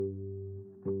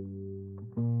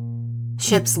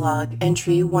Ship's log,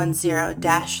 entry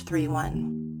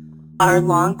 10-31. Our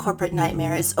long corporate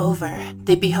nightmare is over.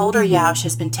 The beholder Yaush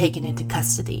has been taken into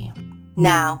custody.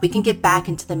 Now, we can get back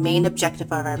into the main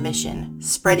objective of our mission,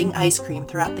 spreading ice cream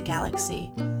throughout the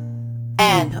galaxy.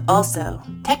 And also,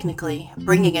 technically,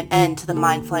 bringing an end to the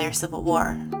Mind Flayer Civil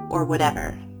War, or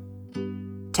whatever.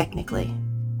 Technically.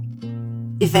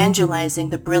 Evangelizing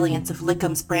the brilliance of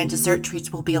Lickum's brand dessert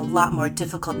treats will be a lot more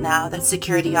difficult now that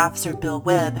Security Officer Bill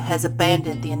Webb has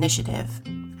abandoned the initiative.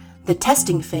 The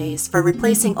testing phase for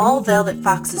replacing all Velvet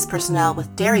Fox's personnel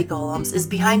with dairy golems is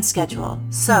behind schedule,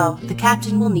 so the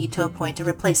captain will need to appoint a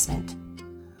replacement.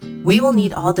 We will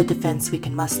need all the defense we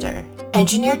can muster.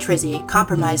 Engineer Trizzy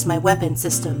compromised my weapon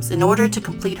systems in order to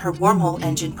complete her wormhole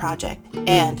engine project,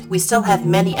 and we still have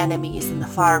many enemies in the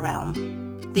far realm.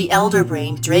 The elder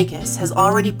brain, Drakus, has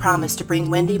already promised to bring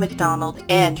Wendy McDonald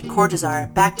and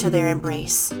Cortazar back to their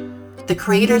embrace. The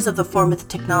creators of the Formith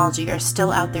technology are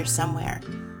still out there somewhere,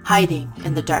 hiding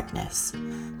in the darkness.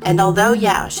 And although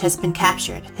Yaush has been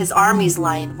captured, his armies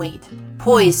lie in wait,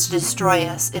 poised to destroy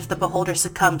us if the Beholder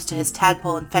succumbs to his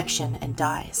tadpole infection and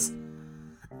dies.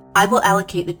 I will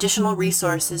allocate additional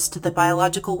resources to the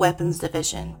Biological Weapons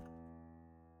Division.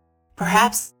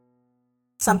 Perhaps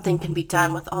something can be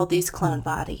done with all these clone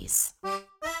bodies.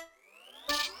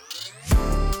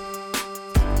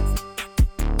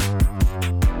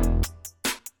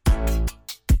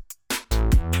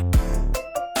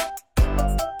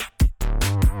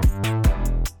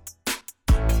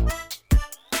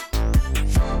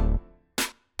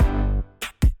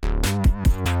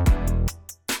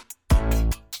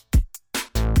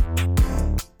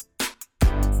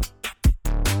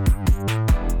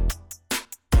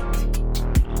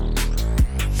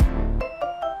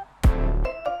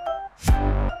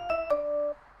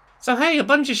 So hey, a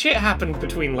bunch of shit happened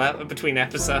between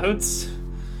episodes.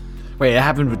 Wait, it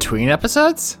happened between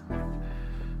episodes?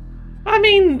 I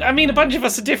mean, a bunch of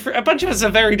us are different. A bunch of us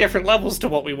are very different levels to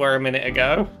what we were a minute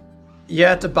ago. You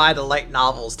have to buy the light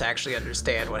novels to actually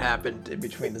understand what happened in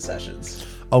between the sessions.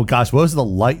 Oh gosh, what was the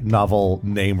light novel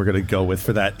name we're gonna go with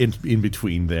for that in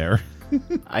between there?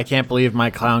 I can't believe my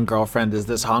clown girlfriend is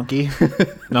this honky.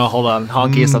 No, hold on.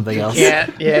 Honky is something else. You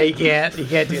can't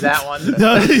do that one.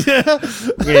 No, yeah.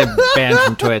 Get banned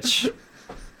from Twitch.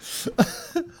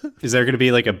 Is there going to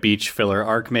be like a beach filler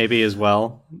arc maybe as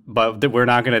well? But we're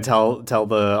not going to tell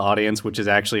the audience which is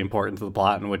actually important to the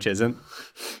plot and which isn't.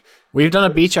 We've done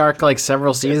a beach arc like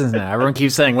several seasons now. Everyone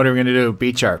keeps saying, what are we going to do?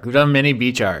 Beach arc. We've done many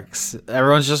beach arcs.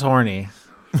 Everyone's just horny.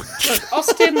 Look,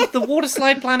 Austin, the water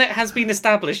slide planet has been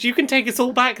established. You can take us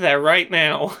all back there right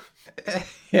now.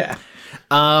 Yeah.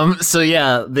 So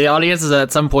yeah, the audience is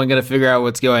at some point going to figure out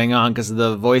what's going on because of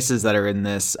the voices that are in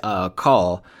this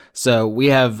call. So we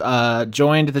have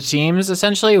joined the teams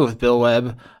essentially with Bill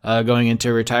Webb going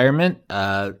into retirement.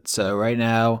 So right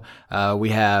now we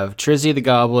have Trizzy the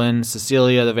Goblin,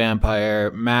 Cecilia the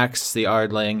Vampire, Max the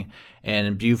Ardling,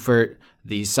 and Buford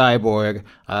the Cyborg.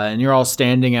 And you're all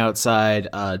standing outside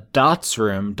Dot's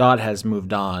room. Dot has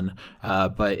moved on,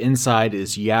 but inside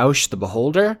is Yaush the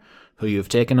Beholder, who you've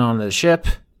taken on the ship.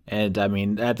 And I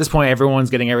mean, at this point, everyone's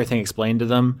getting everything explained to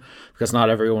them because not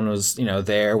everyone was,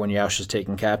 there when Yaush was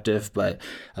taken captive. But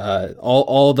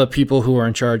all the people who are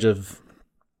in charge of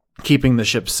keeping the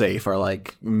ship safe are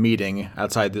like meeting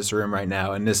outside this room right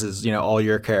now. And this is, all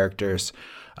your characters,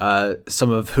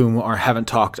 some of whom haven't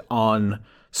talked on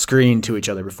screen to each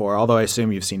other before, although I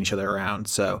assume you've seen each other around.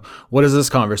 So what is this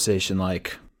conversation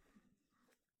like?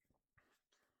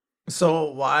 So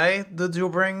why did you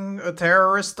bring a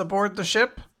terrorist aboard the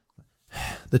ship?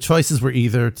 The choices were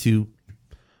either to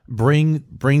bring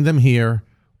them here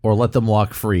or let them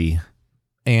walk free.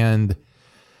 And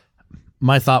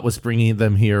my thought was bringing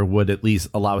them here would at least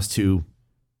allow us to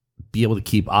be able to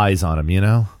keep eyes on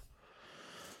them,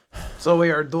 So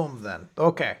we are doomed then.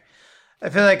 Okay. I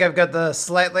feel like I've got the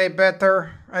slightly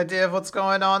better idea of what's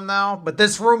going on now, but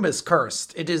this room is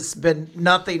cursed. It has been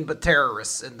nothing but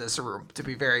terrorists in this room, to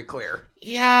be very clear.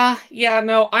 Yeah,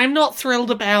 no, I'm not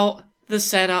thrilled about the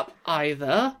setup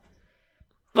either.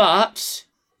 But,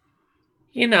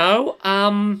 we're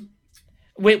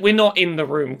not in the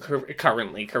room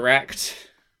currently, correct?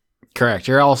 Correct.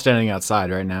 You're all standing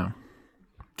outside right now.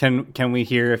 Can we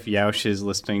hear if Yaush is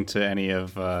listening to any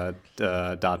of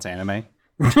Dot's anime?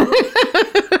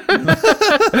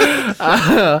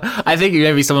 I think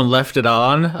maybe someone left it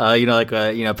on,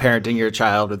 parenting your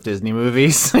child with Disney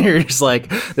movies. You're just like,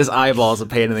 this eyeball's a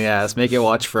pain in the ass. Make it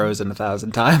watch Frozen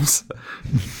 1,000 times.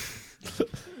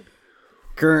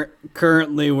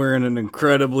 Currently, we're in an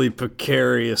incredibly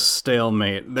precarious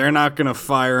stalemate. They're not going to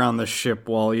fire on the ship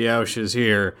while Yaush is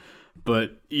here,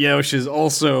 but Yosh is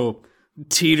also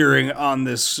teetering on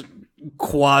this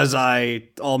quasi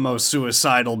almost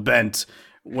suicidal bent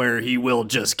where he will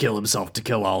just kill himself to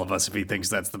kill all of us if he thinks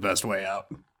that's the best way out.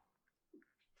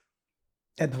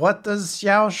 And what does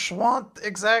Yaosh want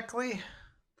exactly?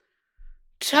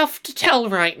 Tough to tell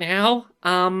right now.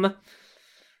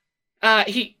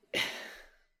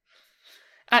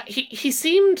 He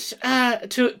seemed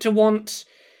to want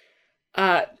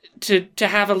to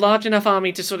have a large enough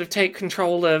army to sort of take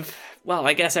control of, well,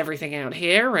 I guess everything out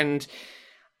here, and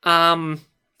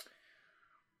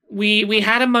we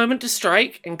had a moment to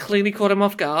strike and clearly caught him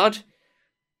off guard,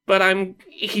 but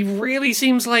he really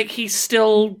seems like he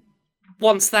still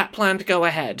wants that plan to go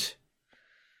ahead.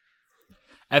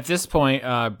 At this point,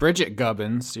 Bridget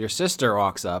Gubbins, your sister,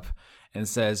 walks up and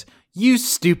says, "You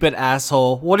stupid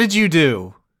asshole, what did you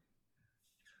do?"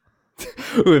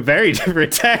 Ooh, a very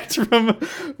different tact from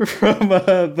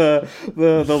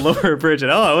the lower Bridget.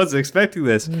 Oh, I wasn't expecting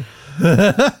this.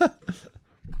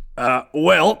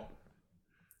 Well,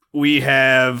 we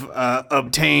have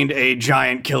obtained a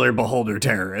giant killer beholder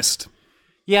terrorist.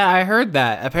 Yeah, I heard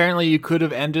that. Apparently you could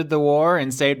have ended the war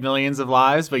and saved millions of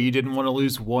lives, but you didn't want to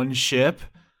lose one ship.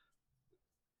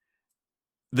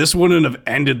 This wouldn't have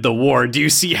ended the war. Do you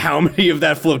see how many of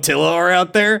that flotilla are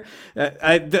out there?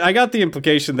 I got the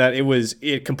implication that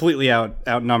it completely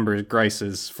outnumbers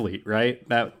Grice's fleet, right?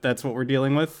 That's what we're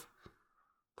dealing with?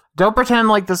 Don't pretend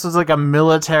like this was like a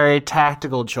military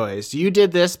tactical choice. You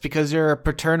did this because you're a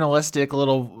paternalistic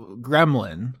little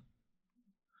gremlin.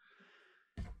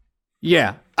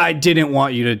 Yeah, I didn't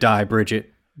want you to die,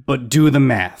 Bridget, but do the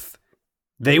math.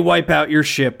 They wipe out your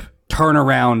ship, turn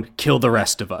around, kill the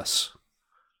rest of us.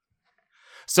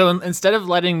 So instead of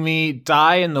letting me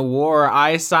die in the war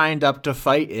I signed up to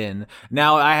fight in,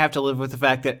 now I have to live with the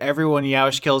fact that everyone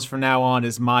Yaush kills from now on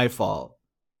is my fault.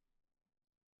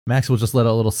 Max will just let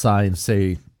out a little sigh and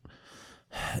say,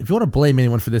 if you want to blame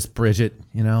anyone for this, Bridget,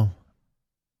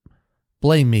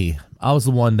 blame me. I was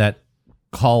the one that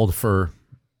called for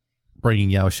bringing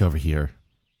Yaush over here.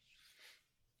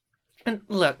 And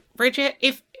look, Bridget,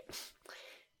 if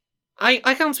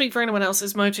I can't speak for anyone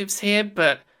else's motives here,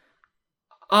 but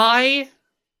I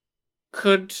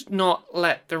could not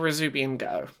let the Rezubian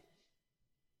go.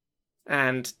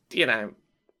 And,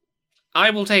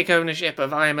 I will take ownership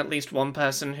of I am at least one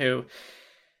person who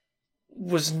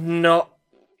was not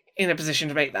in a position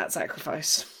to make that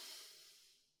sacrifice.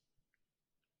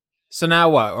 So now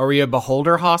what? Are we a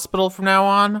beholder hospital from now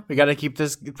on? We got to keep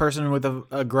this person with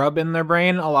a grub in their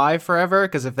brain alive forever?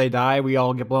 Because if they die, we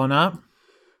all get blown up?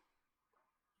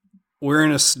 We're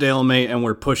in a stalemate and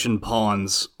we're pushing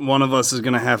pawns. One of us is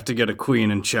going to have to get a queen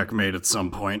and checkmate at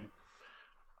some point.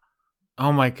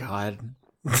 Oh my god.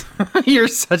 You're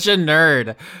such a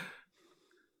nerd.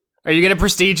 Are you going to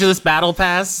prestige this battle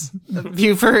pass,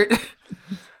 Buford?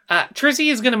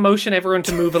 Trizzy is going to motion everyone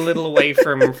to move a little away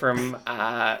from the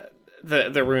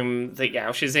room that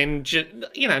Yaush is in.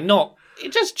 Not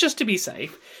just to be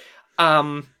safe.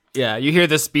 Yeah, you hear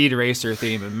the Speed Racer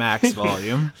theme in max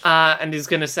volume. And is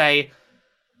going to say,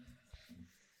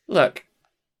 look,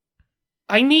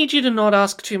 I need you to not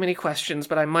ask too many questions,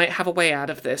 but I might have a way out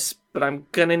of this, but I'm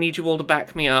going to need you all to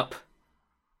back me up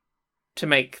to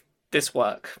make this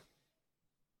work.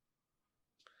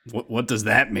 What does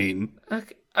that mean?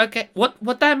 Okay.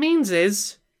 What that means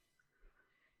is,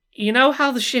 you know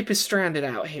how the ship is stranded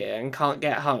out here and can't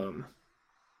get home?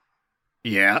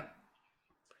 Yeah.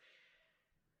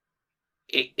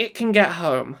 It can get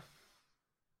home.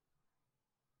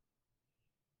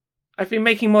 I've been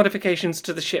making modifications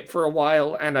to the ship for a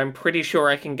while, and I'm pretty sure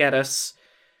I can get us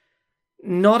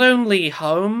not only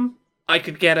home, I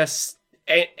could get us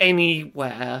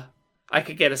anywhere. I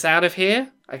could get us out of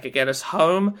here, I could get us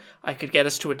home, I could get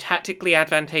us to a tactically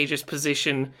advantageous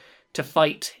position to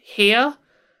fight here.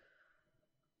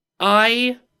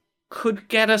 I could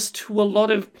get us to a lot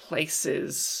of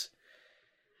places.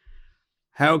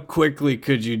 How quickly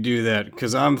could you do that?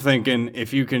 Because I'm thinking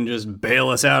if you can just bail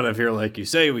us out of here like you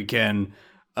say we can,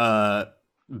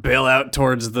 bail out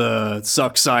towards the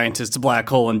suck scientist's black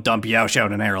hole and dump Yaush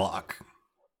out an airlock.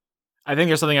 I think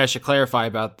there's something I should clarify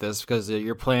about this because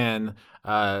your plan,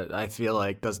 I feel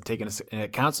like, doesn't take into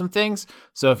account some things.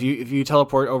 So if you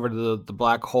teleport over to the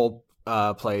black hole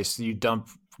place, you dump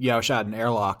Yaush out an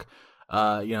airlock.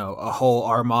 A whole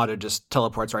armada just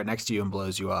teleports right next to you and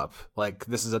blows you up. Like,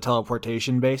 this is a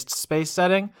teleportation-based space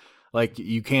setting. Like,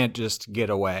 you can't just get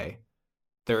away.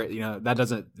 That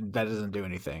doesn't do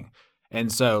anything. And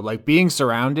so, like, being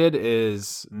surrounded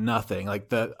is nothing.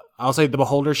 Like, I'll say the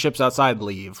beholder ships outside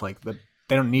leave. Like, they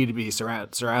don't need to be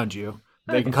surround you.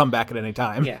 They can come back at any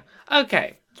time. Yeah.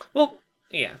 Okay. Well,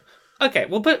 yeah. Okay,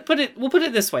 we'll put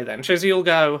it this way then. Shows you'll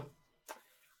go.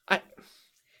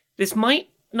 This might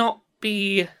not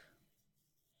be.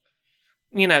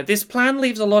 This plan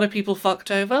leaves a lot of people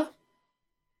fucked over,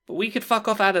 but we could fuck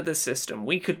off out of this system.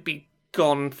 We could be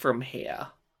gone from here.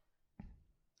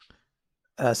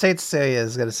 Saint Cecilia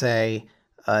is going to say,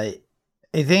 I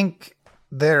think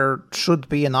there should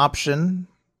be an option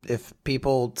if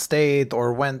people stayed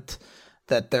or went,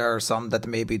 that there are some that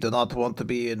maybe do not want to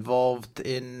be involved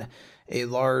in a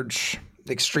large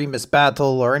extremist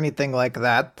battle or anything like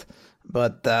that.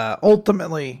 But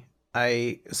ultimately,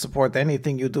 I support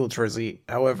anything you do, Trizzy.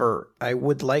 However, I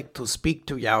would like to speak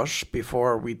to Yaush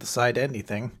before we decide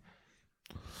anything.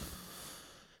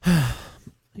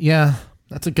 Yeah,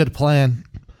 that's a good plan.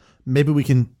 Maybe we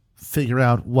can figure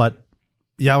out what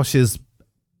Yaush's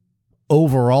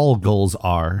overall goals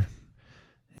are.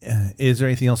 Is there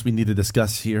anything else we need to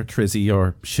discuss here, Trizzy,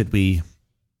 or should we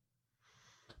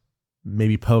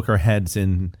maybe poke our heads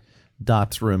in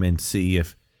Dot's room and see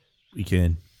if we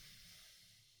can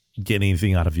get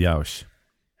anything out of Yaush?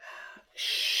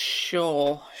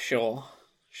 Sure.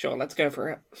 Let's go for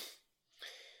it.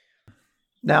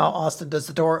 Now, Austin, does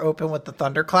the door open with the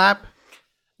thunderclap?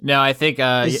 No, I think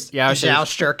Is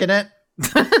Yaush jerking it?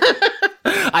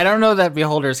 I don't know that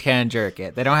beholders can jerk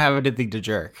it. They don't have anything to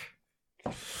jerk.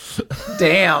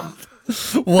 Damn.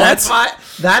 What?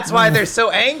 That's why they're so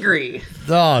angry.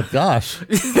 Oh, gosh.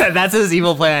 That's his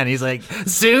evil plan. He's like,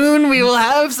 soon we will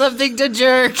have something to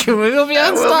jerk. We will be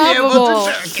unstoppable.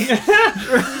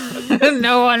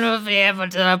 No one will be able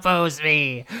to oppose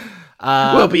me.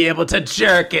 We'll be able to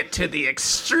jerk it to the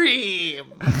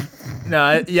extreme.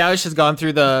 No, Yaush has gone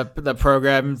through the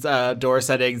program's door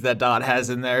settings that Dot has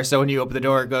in there. So when you open the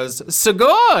door, it goes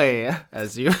 "Sugoi"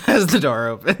 as the door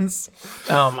opens.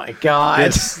 Oh my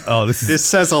god! This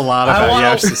says a lot about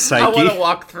Yaush's psyche. I want to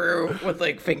walk through with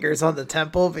like fingers on the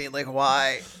temple, being like,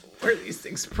 "Why are these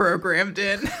things programmed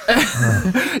in?"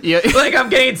 Like I'm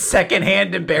getting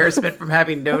secondhand embarrassment from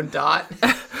having known Dot.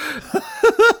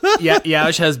 Yeah,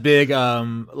 Yaush has big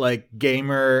like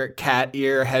gamer cat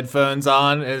ear headphones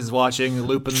on and is watching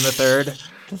Lupin the Third.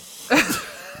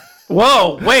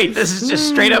 Whoa, wait, this is just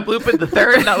straight up Lupin the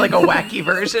Third, not like a wacky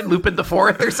version, Lupin the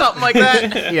Fourth or something like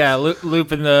that? Yeah,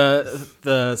 Lupin the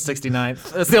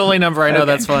 69th. That's the only number I know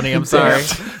that's funny. I'm sorry.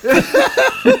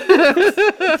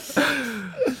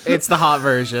 It's the hot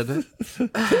version.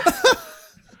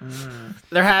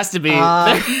 There has to be. There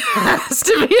has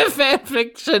to be a fan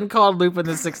fiction called Lupin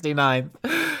the 69th.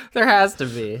 There has to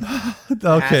be.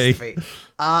 Okay.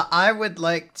 I would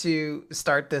like to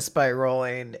start this by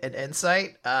rolling an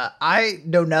insight. I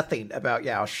know nothing about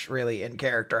Yaush really in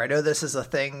character. I know this is a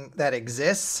thing that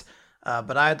exists,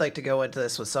 but I'd like to go into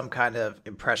this with some kind of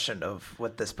impression of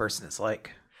what this person is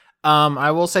like. I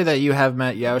will say that you have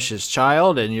met Yaush's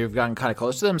child and you've gotten kind of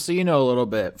close to them, so you know a little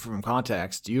bit from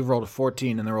context. You've rolled a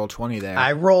 14 and they rolled 20 there.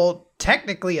 I rolled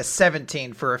technically a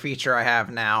 17 for a feature I have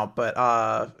now, but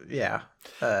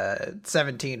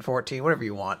 17, 14, whatever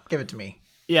you want. Give it to me.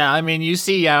 Yeah, I mean, you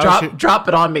see Yaush... Drop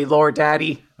it on me, Lord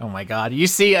Daddy. Oh my god. You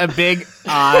see a big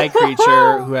eye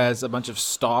creature who has a bunch of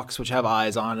stalks which have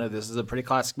eyes on it. This is a pretty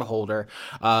classic beholder.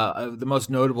 The most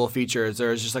notable feature is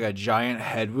there's just like a giant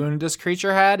head wound this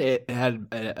creature had. It had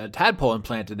a tadpole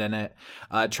implanted in it,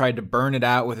 tried to burn it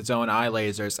out with its own eye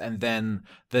lasers, and then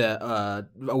the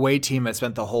away team had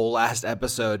spent the whole last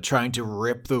episode trying to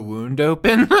rip the wound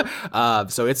open.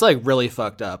 So it's like really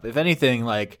fucked up. If anything,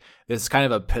 like it's kind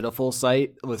of a pitiful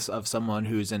sight of someone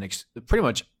who's in pretty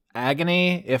much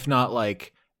agony, if not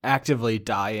like actively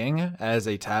dying as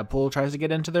a tadpole tries to get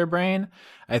into their brain.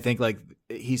 I think like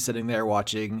he's sitting there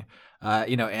watching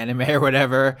anime or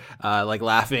whatever, like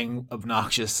laughing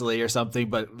obnoxiously or something,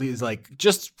 but he's like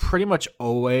just pretty much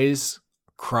always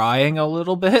crying a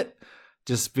little bit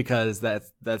just because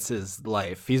that's his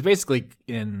life. He's basically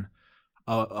in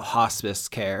a hospice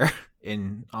care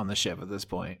on the ship at this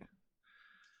point.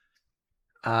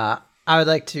 I would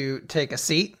like to take a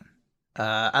seat.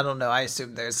 I don't know. I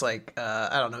assume there's like,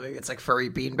 I don't know, maybe it's like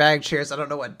furry beanbag chairs. I don't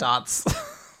know what Dot's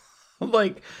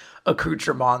like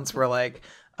accoutrements were like.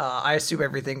 I assume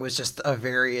everything was just a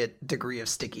varied degree of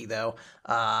sticky though.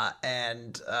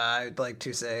 And I'd like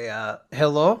to say,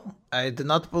 hello. I do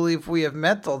not believe we have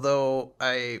met, although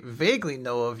I vaguely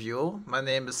know of you. My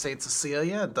name is Saint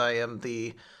Cecilia, and I am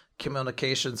the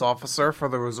communications officer for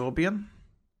the Rosubian.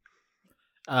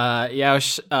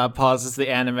 Yaush pauses the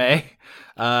anime,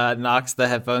 knocks the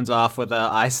headphones off with an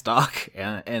eye stalk,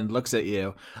 and looks at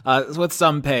you with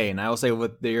some pain. I will say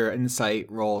with your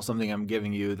insight roll, something I'm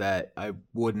giving you that I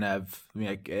wouldn't have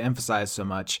emphasized so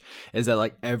much is that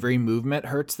like every movement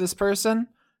hurts this person.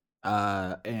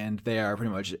 and they are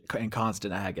pretty much in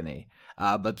constant agony.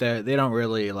 But they don't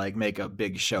really like make a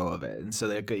big show of it, and so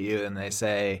they look at you and they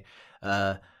say,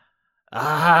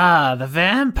 "Ah, the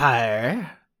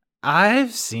vampire!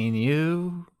 I've seen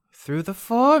you through the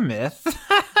foremyth."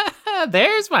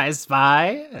 There's my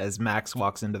spy. As Max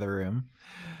walks into the room.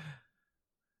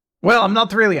 Well, I'm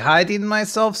not really hiding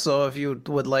myself, so if you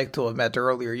would like to have met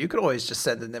earlier, you could always just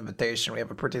send an invitation. We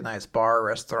have a pretty nice bar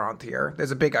restaurant here.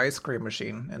 There's a big ice cream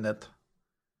machine in it.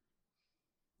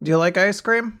 Do you like ice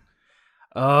cream?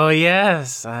 Oh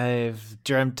yes, I've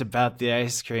dreamt about the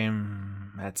ice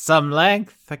cream at some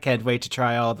length. I can't wait to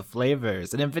try all the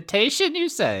flavors. An invitation, you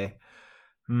say?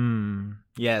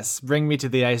 Yes, bring me to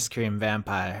the ice cream,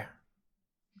 vampire.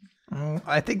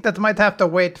 I think that might have to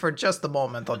wait for just a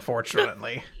moment,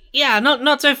 unfortunately. Yeah,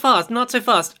 not so fast, not so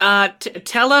fast.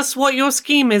 Tell us what your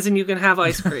scheme is and you can have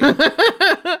ice cream.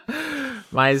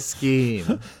 My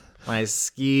scheme.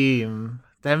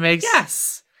 That makes...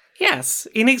 Yes,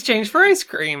 in exchange for ice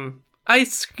cream.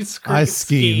 Ice schemes.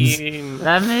 scheme.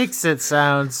 That makes it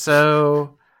sound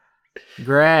so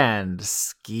grand.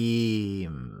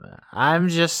 Scheme. I'm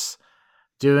just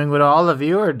doing what all of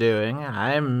you are doing.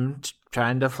 I'm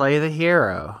trying to play the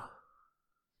hero.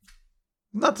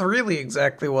 Not really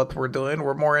exactly what we're doing.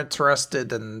 We're more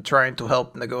interested in trying to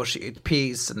help negotiate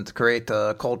peace and create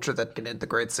a culture that can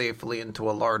integrate safely into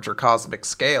a larger cosmic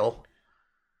scale.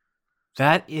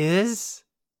 That is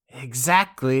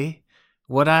exactly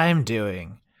what I'm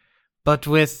doing, but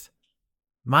with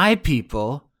my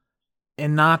people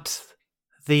and not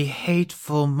the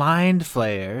hateful mind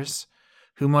flayers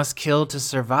who must kill to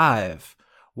survive.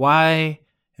 Why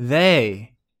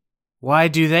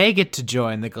do they get to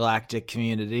join the galactic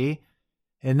community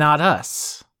and not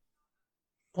us?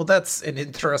 Well, that's an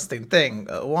interesting thing.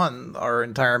 One, our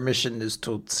entire mission is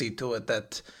to see to it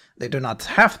that they do not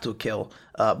have to kill.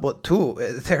 But two,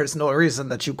 there's no reason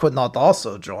that you could not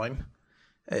also join.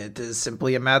 It is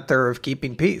simply a matter of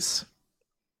keeping peace.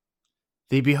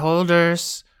 The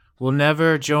beholders will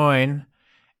never join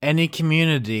any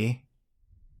community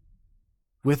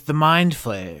with the mind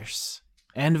flayers,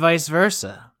 and vice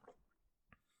versa.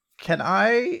 Can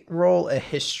I roll a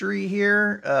history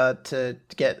here to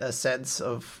get a sense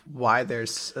of why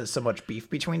there's so much beef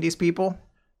between these people?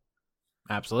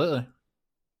 Absolutely.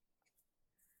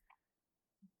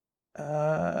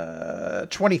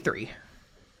 23.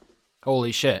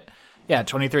 Holy shit. Yeah,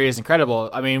 23 is incredible.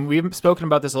 I mean, we've spoken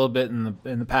about this a little bit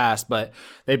in the past, but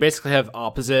they basically have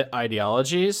opposite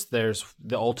ideologies. There's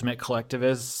the ultimate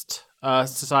collectivist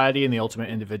society and the ultimate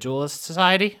individualist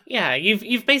society. Yeah,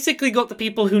 you've basically got the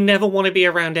people who never want to be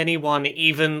around anyone,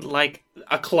 even like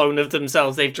a clone of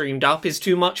themselves they've dreamed up is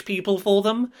too much people for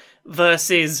them,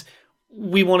 versus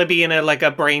we want to be in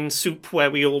a brain soup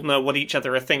where we all know what each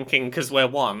other are thinking because we're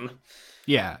one.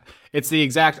 Yeah, it's the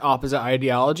exact opposite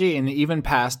ideology, and even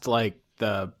past like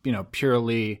the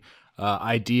purely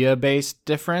idea-based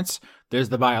difference, there's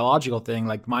the biological thing.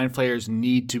 Like mind flayers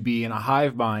need to be in a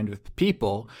hive mind with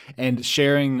people, and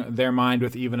sharing their mind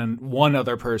with even one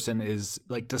other person is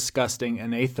like disgusting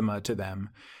anathema to them.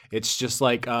 It's just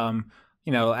like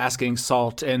asking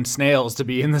salt and snails to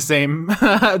be in the same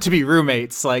to be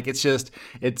roommates. Like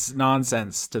it's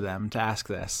nonsense to them to ask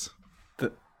this.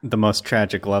 The most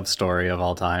tragic love story of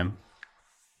all time.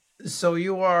 So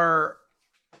you are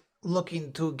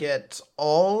looking to get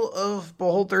all of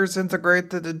Beholders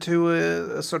integrated into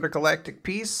a sort of galactic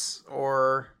peace,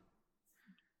 or?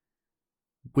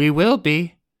 We will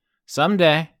be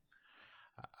someday.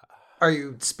 Are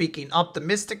you speaking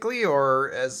optimistically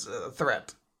or as a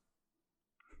threat?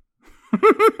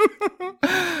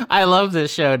 I love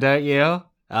this show, don't you?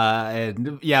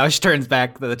 And Yaosh turns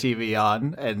back the TV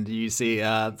on, and you see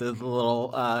the little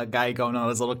guy going on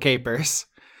his little capers.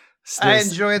 I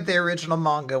enjoyed the original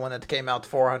manga when it came out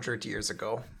 400 years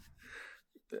ago.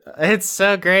 It's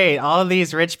so great. All of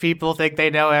these rich people think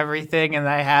they know everything and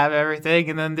they have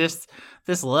everything, and then this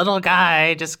little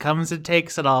guy just comes and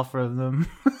takes it all from them.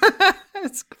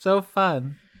 It's so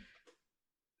fun.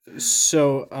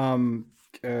 So,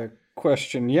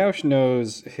 question. Yaosh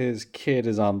knows his kid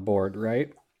is on board,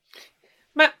 right?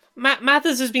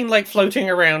 Mathers has been floating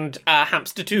around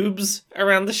hamster tubes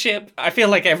around the ship. I feel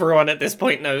like everyone at this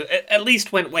point knows. At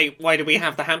least went, wait, why do we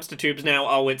have the hamster tubes now?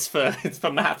 Oh, it's for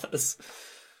Mathers.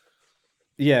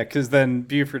 Yeah, because then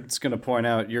Buford's going to point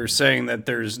out, you're saying that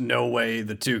there's no way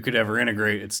the two could ever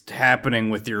integrate. It's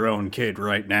happening with your own kid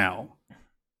right now.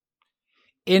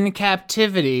 In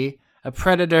captivity, a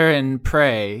predator and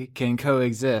prey can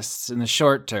coexist in the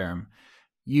short term.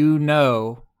 You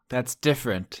know that's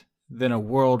different than a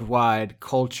worldwide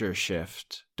culture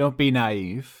shift. Don't be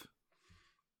naive.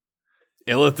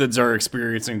 Illithids are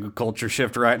experiencing a culture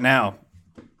shift right now.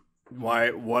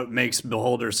 Why? What makes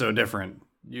Beholder so different?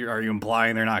 Are you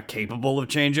implying they're not capable of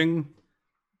changing?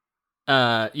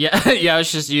 Yeah,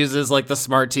 Yash just uses like the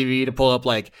smart TV to pull up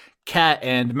like cat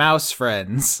and mouse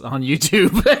friends on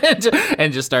YouTube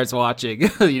and just starts watching.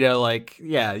 Like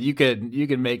you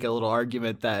could make a little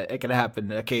argument that it can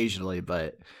happen occasionally,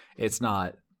 but it's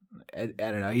not. I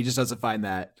don't know. He just doesn't find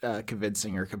that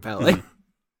convincing or compelling.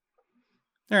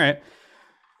 All right.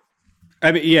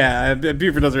 I mean, yeah,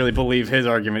 Buford doesn't really believe his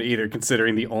argument either,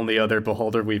 considering the only other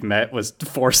beholder we've met was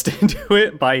forced into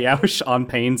it by Yaush on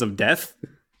pains of death.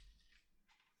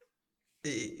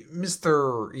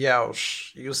 Mr.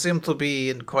 Yaush, you seem to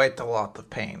be in quite a lot of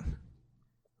pain.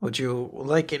 Would you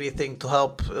like anything to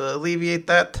help alleviate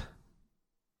that?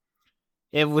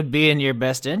 It would be in your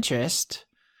best interest.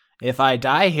 If I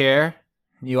die here,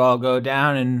 you all go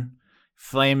down in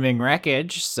flaming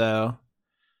wreckage, so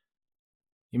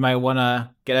you might want to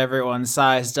get everyone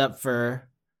sized up for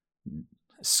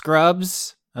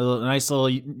scrubs, nice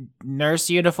little nurse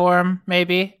uniform,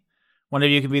 maybe. One of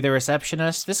you could be the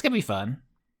receptionist. This could be fun.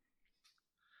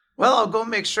 Well, I'll go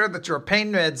make sure that your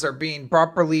pain meds are being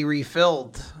properly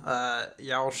refilled,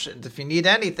 Yaush. And if you need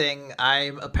anything,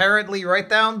 I'm apparently right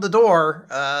down the door.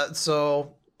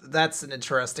 So that's an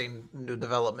interesting new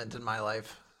development in my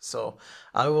life. So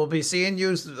I will be seeing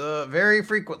you very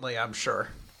frequently, I'm sure.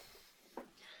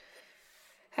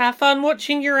 Have fun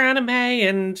watching your anime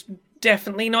and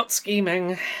definitely not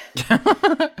scheming.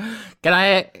 Can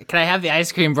I have the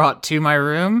ice cream brought to my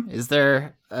room? Is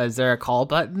there a call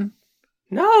button?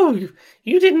 No,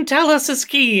 you didn't tell us a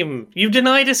scheme. You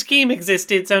denied a scheme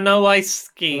existed, so no ice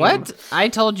scheme. What? I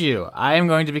told you. I am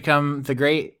going to become the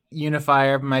great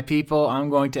unifier of my people. I'm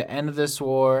going to end this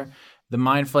war. The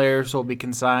Mind Flayers will be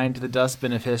consigned to the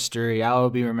dustbin of history. I will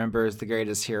be remembered as the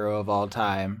greatest hero of all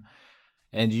time.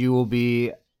 And you will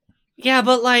be... Yeah,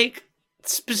 but, like,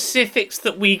 specifics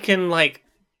that we can, like,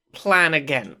 plan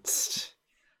against.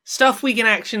 Stuff we can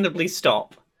actionably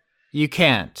stop. You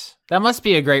can't. That must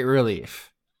be a great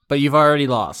relief. But you've already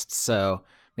lost, so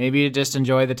maybe you just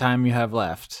enjoy the time you have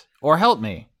left. Or help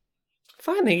me.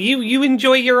 Fine, you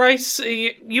enjoy your ice...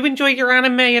 You enjoy your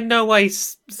anime and no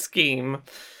ice scheme.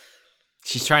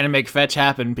 She's trying to make fetch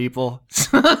happen, people.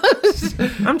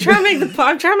 I'm trying to make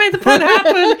the pun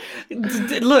happen.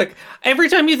 Look, every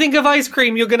time you think of ice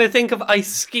cream, you're gonna think of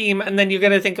ice scheme, and then you're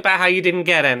gonna think about how you didn't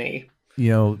get any. We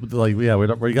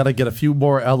got to get a few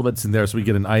more elements in there so we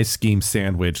get an ice scheme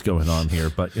sandwich going on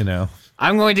here. But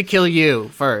I'm going to kill you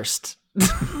first.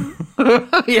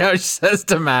 Yaush says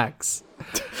to Max.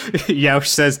 Yaush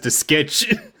says to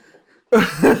Skitch.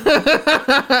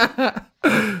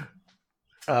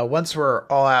 Once we're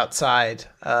all outside,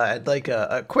 I'd like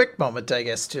a quick moment, I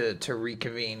guess, to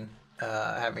reconvene,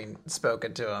 having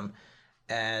spoken to him,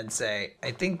 and say,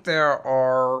 I think there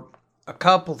are a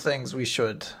couple things we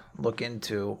should look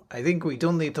into. I think we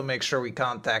do need to make sure we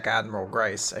contact Admiral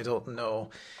Grice. I don't know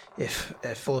if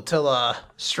flotilla,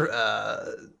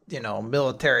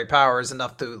 military power is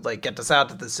enough to get us out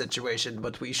of this situation,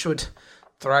 but we should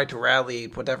try to rally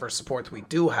whatever support we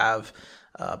do have.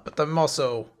 But I'm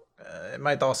also... I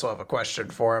might also have a question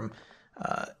for him.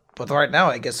 But right now,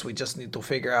 I guess we just need to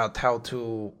figure out how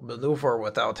to maneuver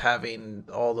without having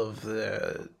all of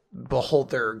the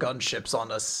Beholder gunships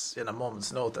on us in a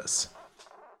moment's notice.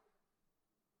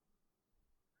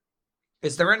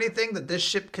 Is there anything that this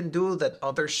ship can do that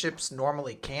other ships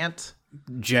normally can't?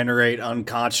 Generate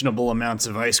unconscionable amounts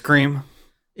of ice cream?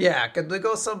 Yeah, could we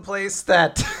go someplace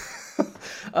that...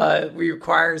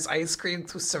 requires ice cream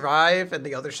to survive, and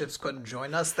the other ships couldn't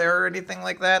join us there or anything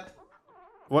like that?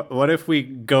 What if we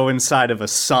go inside of a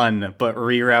sun, but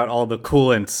reroute all the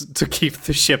coolants to keep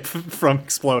the ship from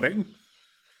exploding?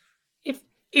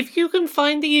 If you can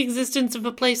find the existence of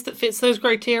a place that fits those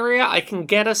criteria, I can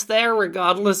get us there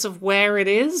regardless of where it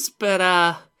is, but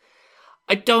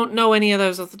I don't know any of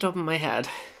those off the top of my head.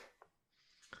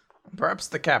 Perhaps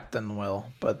the captain will,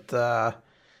 but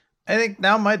I think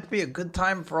now might be a good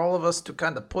time for all of us to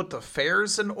kind of put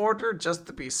affairs in order just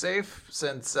to be safe,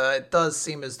 since it does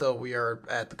seem as though we are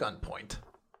at gunpoint.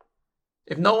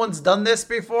 If no one's done this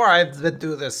before, I've been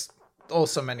through this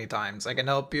so many times. I can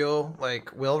help you,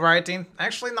 will writing.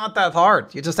 Actually, not that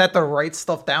hard. You just have to write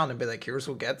stuff down and be like, here's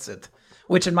who gets it.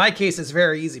 Which in my case is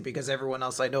very easy because everyone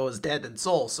else I know is dead in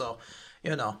soul, so,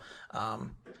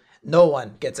 no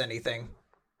one gets anything.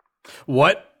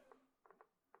 What?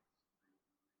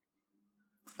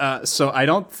 So I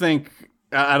don't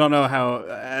know how,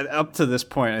 up to this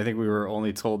point, I think we were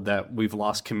only told that we've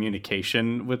lost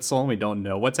communication with Sol. We don't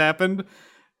know what's happened.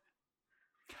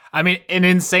 I mean, an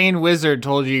insane wizard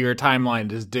told you your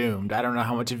timeline is doomed. I don't know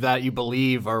how much of that you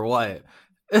believe or what.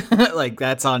 Like,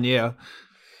 that's on you.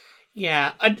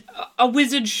 Yeah, a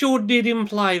wizard sure did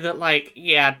imply that, like,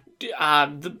 yeah,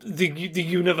 the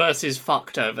universe is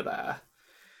fucked over there.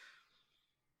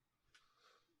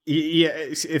 Yeah,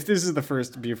 if this is the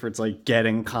first Buford's like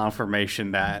getting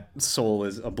confirmation that Soul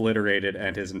is obliterated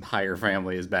and his entire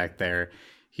family is back there,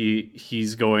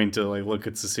 he's going to like look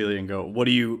at Cecilia and go, "What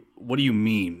do you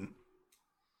mean?"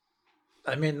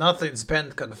 I mean, nothing's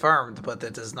been confirmed, but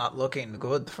it is not looking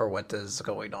good for what is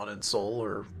going on in Seoul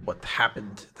or what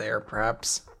happened there,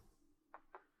 perhaps.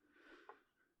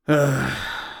 All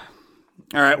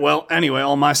right, well, anyway,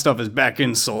 all my stuff is back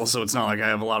in Seoul, so it's not like I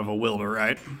have a lot of a will to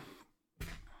write.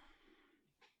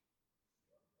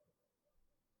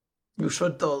 You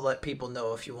should, though, let people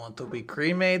know if you want to be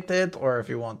cremated or if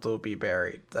you want to be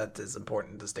buried. That is an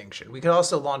important distinction. We could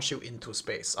also launch you into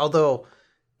space, although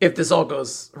if this all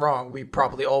goes wrong, we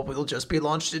probably all will just be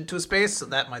launched into space, so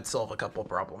that might solve a couple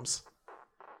problems.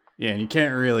 Yeah, and you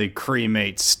can't really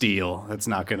cremate steel. It's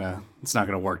not gonna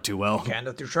work too well. You can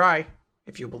if you try,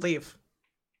 if you believe.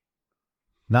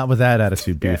 Not with that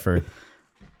attitude, Buford.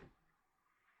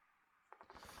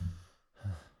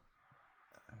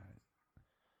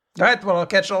 All right, well, I'll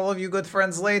catch all of you good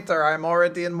friends later. I'm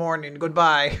already in mourning.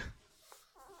 Goodbye.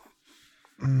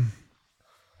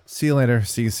 See you later,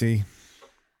 CC.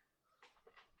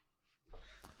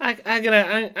 I'm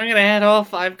gonna head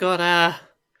off. I've got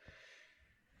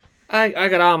I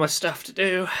got all my stuff to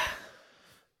do.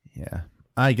 Yeah,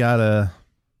 I gotta,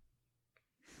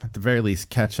 at the very least,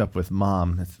 catch up with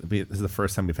Mom. This is the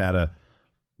first time we've had a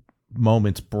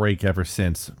moment's break ever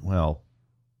since, well,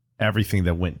 everything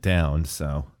that went down,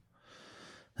 so.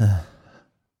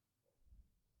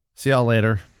 See y'all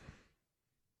later.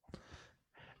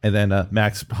 And then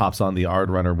Max hops on the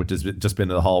Ard Runner, which has just been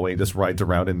in the hallway, and just rides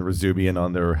around in the Resubian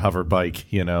on their hover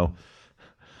bike, you know.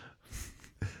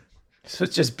 So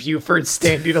it's just Buford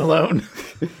standing alone.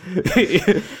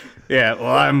 Yeah,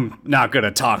 well, I'm not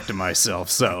gonna talk to myself,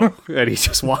 so and he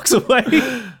just walks away.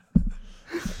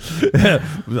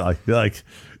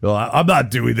 Well, I'm not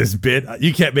doing this bit.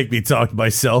 You can't make me talk to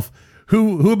myself.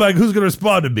 Who am I? Who's gonna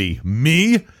respond to me?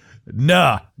 Me?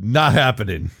 Nah, not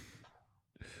happening.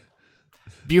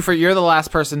 Buford, you're the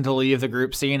last person to leave the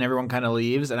group scene. Everyone kind of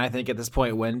leaves, and I think at this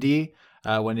point, Wendy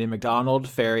McDonald,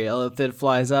 Fairy Illithid,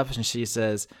 flies up, and she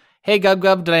says, "Hey, Gub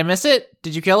Gub, did I miss it?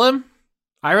 Did you kill him?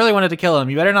 I really wanted to kill him.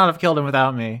 You better not have killed him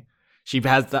without me." She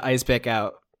has the ice pick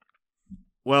out.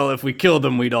 Well, if we killed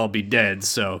him, we'd all be dead,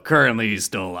 so currently he's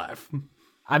still alive.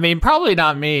 I mean, probably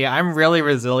not me. I'm really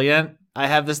resilient. I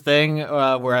have this thing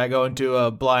where I go into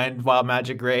a blind wild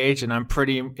magic rage, and I'm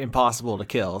pretty impossible to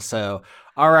kill, so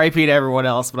RIP to everyone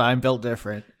else, but I'm built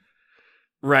different.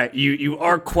 Right, you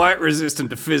are quite resistant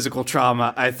to physical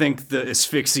trauma. I think the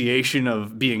asphyxiation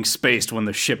of being spaced when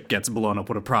the ship gets blown up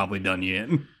would have probably done you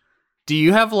in. Do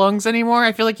you have lungs anymore?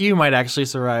 I feel like you might actually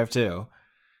survive too.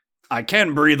 I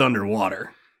can breathe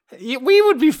underwater. We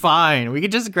would be fine. We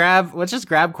could let's just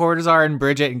grab Cortazar and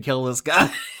Bridget and kill this guy.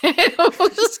 We'll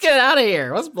just get out of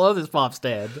here. Let's blow this pop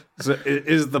stand. So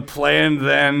is the plan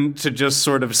then to just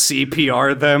sort of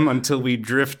CPR them until we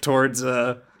drift towards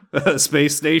a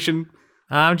space station?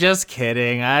 I'm just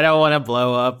kidding. I don't want to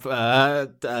blow up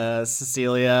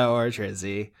Cecilia or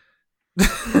Trizzy.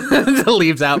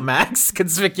 Leaves out Max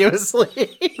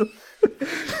conspicuously.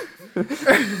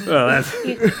 Well, that's...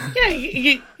 Yeah,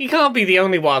 you can't be the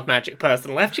only wild magic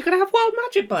person left. You gotta have wild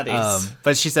magic buddies.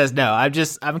 But she says, no,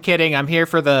 I'm kidding. I'm here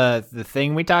for the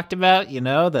thing we talked about, you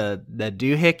know, the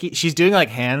doohickey. She's doing like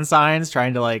hand signs,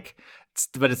 trying to like,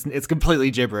 but it's completely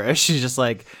gibberish. She's just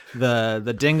like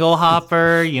the dingle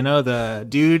hopper, you know, the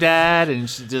doodad, and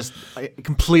she's just like,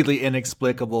 completely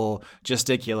inexplicable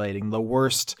gesticulating. The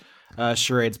worst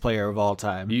charades player of all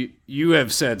time. You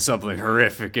have said something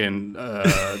horrific in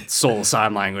soul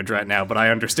sign language right now, but I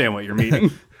understand what you're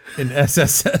meaning. in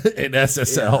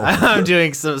SSL. Yeah, I'm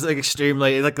doing some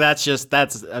extremely like that's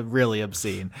really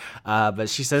obscene. But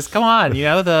she says, "Come on, you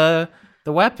know the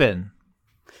weapon."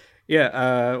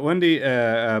 Yeah, Wendy.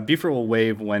 Buford will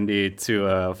wave Wendy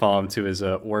to follow him to his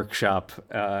workshop,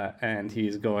 and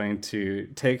he's going to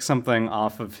take something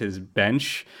off of his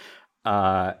bench.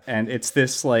 And it's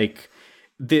this like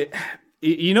the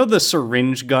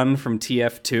syringe gun from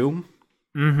TF2.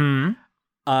 Mm-hmm.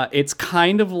 It's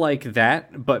kind of like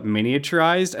that, but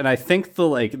miniaturized. And I think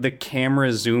the camera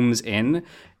zooms in,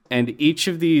 and each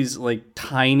of these like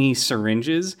tiny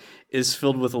syringes is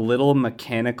filled with little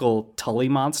mechanical Tully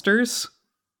monsters,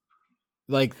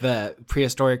 like the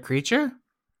prehistoric creature.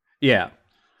 Yeah.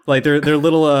 Like they're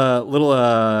little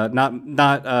not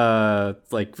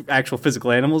like actual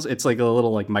physical animals. It's like a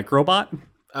little like microbot.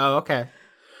 Oh, okay.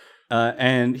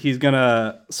 And he's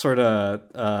gonna sort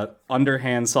of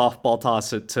underhand softball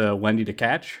toss it to Wendy to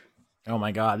catch. Oh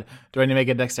my god. Do I need to make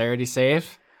a dexterity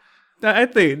save? I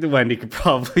think Wendy could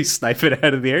probably snipe it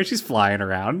out of the air. She's flying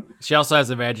around. She also has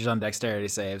advantage on dexterity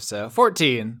saves, so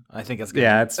 14. I think that's good.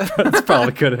 Yeah, it's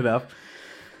probably good enough.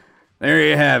 There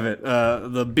you have it.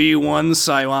 The B1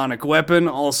 psionic weapon,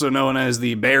 also known as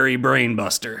the Barry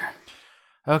Brainbuster.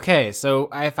 Okay, so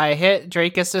if I hit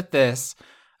Drakus with this,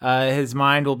 his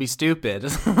mind will be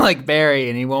stupid, like Barry,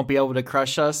 and he won't be able to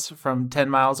crush us from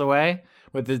 10 miles away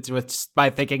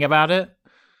by thinking about it.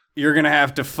 You're going to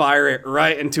have to fire it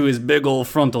right into his big old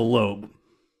frontal lobe.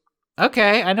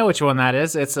 Okay, I know which one that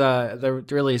is. It's the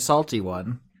really salty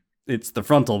one. It's the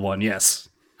frontal one, yes.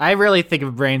 I really think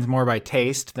of brains more by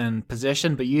taste than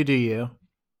position, but you do you.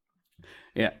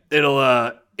 Yeah,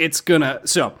 it's gonna,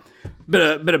 so,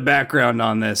 bit of background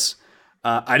on this.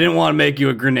 I didn't want to make you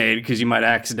a grenade because you might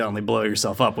accidentally blow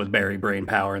yourself up with Barry brain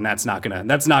power, and that's not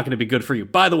gonna be good for you.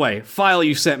 By the way, file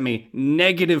you sent me,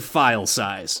 negative file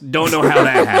size. Don't know how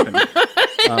that happened.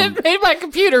 It made my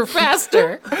computer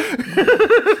faster.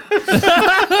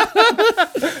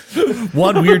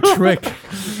 One weird trick.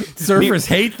 Surfers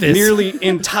hate this. Nearly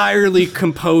entirely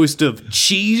composed of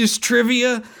cheese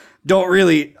trivia.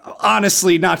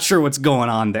 Honestly, not sure what's going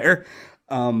on there.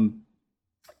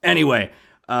 Anyway,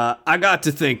 I got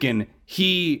to thinking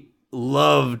he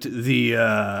loved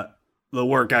the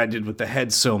work I did with the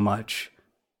head so much.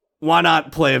 Why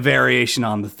not play a variation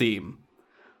on the theme?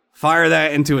 Fire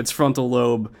that into its frontal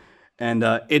lobe, and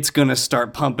it's gonna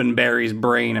start pumping Barry's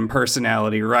brain and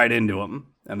personality right into him.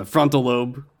 And the frontal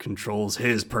lobe controls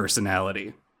his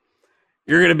personality.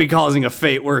 You're gonna be causing a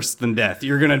fate worse than death.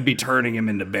 You're gonna be turning him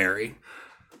into Barry.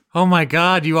 Oh my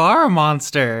god, you are a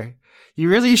monster. You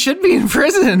really should be in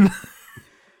prison.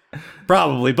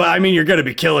 Probably, but I mean, you're gonna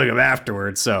be killing him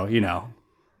afterwards, so, you know.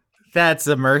 That's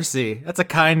a mercy. That's a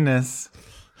kindness.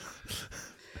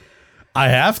 I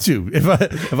have to. If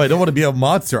I don't want to be a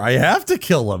monster, I have to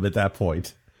kill him at that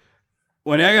point.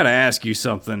 Wendy, I gotta ask you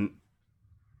something.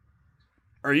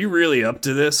 Are you really up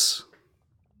to this?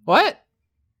 What?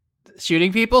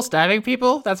 Shooting people? Stabbing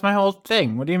people? That's my whole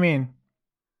thing. What do you mean?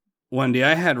 Wendy,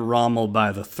 I had Rommel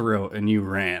by the throat and you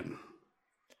ran.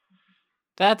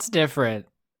 That's different.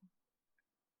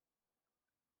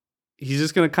 He's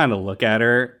just gonna kind of look at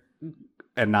her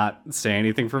and not say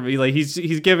anything for me. Like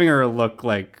he's giving her a look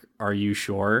like, "Are you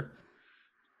sure?"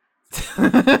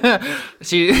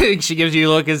 She gives you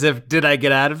a look as if, did I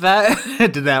get out of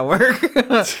that? Did that work?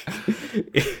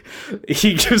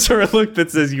 He gives her a look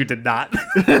that says you did not.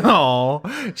 Oh,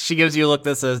 she gives you a look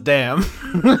that says, damn.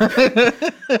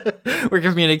 We're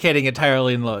communicating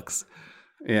entirely in looks.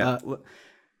 Yeah.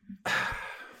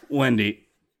 Wendy,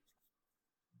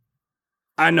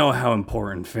 I know how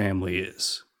important family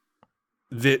is.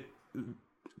 That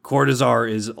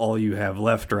Cortazar is all you have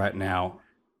left right now.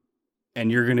 And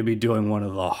you're going to be doing one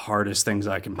of the hardest things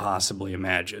I can possibly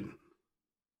imagine.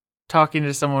 Talking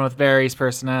to someone with Barry's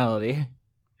personality.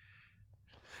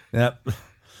 Yep.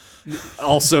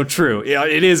 Also true. Yeah,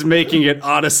 it is making it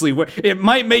honestly. It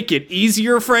might make it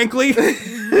easier, frankly.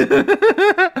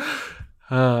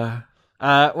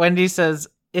 Wendy says,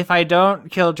 if I don't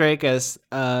kill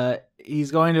Drakus,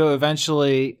 he's going to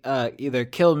eventually either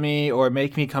kill me or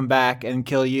make me come back and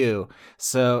kill you.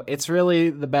 So it's really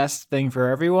the best thing for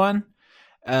everyone.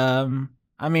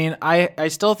 I mean, I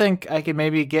still think I could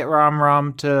maybe get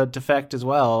Rom to defect as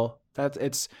well.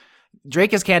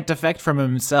 Drakus can't defect from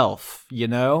himself, you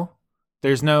know?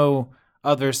 There's no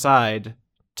other side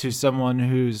to someone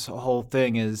whose whole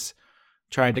thing is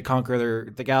trying to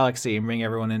conquer the galaxy and bring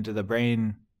everyone into the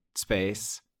brain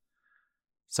space.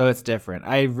 So it's different.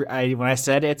 I when I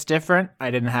said it's different,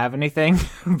 I didn't have anything,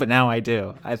 but now I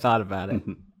do. I thought about it.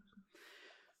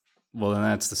 Well, then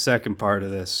that's the second part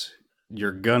of this.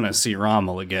 You're gonna see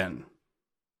Rommel again.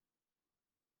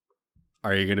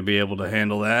 Are you gonna be able to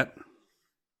handle that?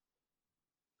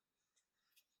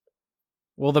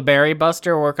 Will the Berry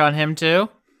Buster work on him too?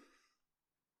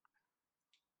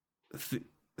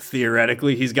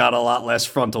 Theoretically, he's got a lot less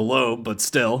frontal lobe, but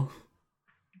still.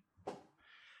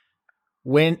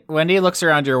 When Wendy looks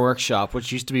around your workshop,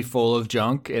 which used to be full of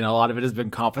junk, and a lot of it has been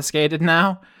confiscated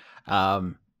now,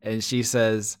 and she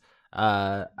says,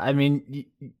 I mean,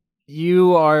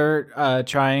 you are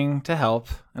trying to help,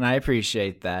 and I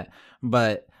appreciate that,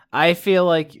 but I feel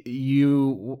like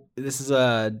this is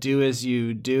a do as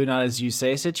you do, not as you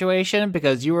say situation,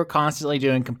 because you were constantly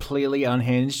doing completely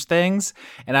unhinged things,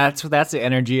 and that's the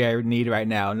energy I need right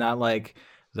now, not like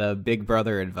The big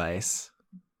brother advice.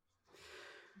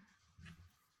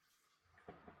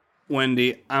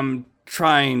 Wendy, I'm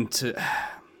trying to...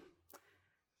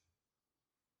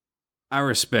 I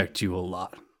respect you a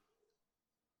lot.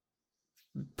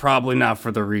 Probably not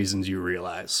for the reasons you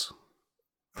realize.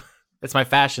 It's my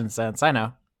fashion sense, I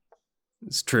know.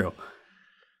 It's true.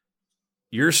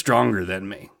 You're stronger than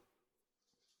me.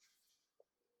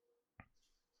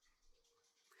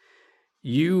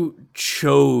 You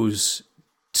chose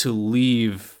to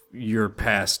leave your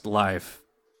past life,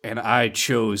 and I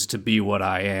chose to be what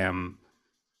I am,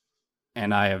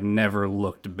 and I have never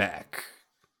looked back.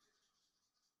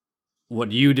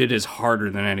 What you did is harder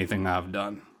than anything I've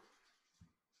done.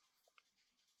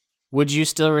 Would you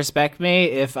still respect me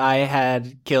if I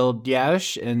had killed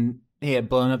Yaush and he had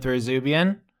blown up the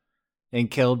Rezubian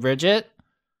and killed Bridget?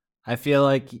 I feel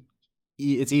like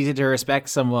it's easy to respect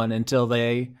someone until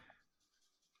they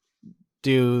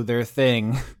do their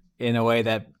thing in a way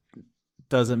that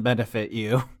doesn't benefit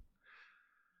you.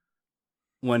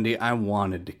 Wendy, I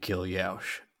wanted to kill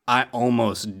Yaush. I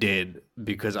almost did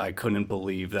because I couldn't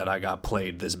believe that I got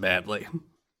played this badly.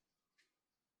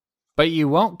 But you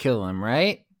won't kill him,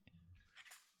 right?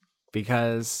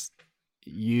 Because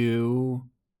you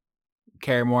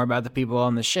care more about the people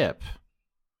on the ship.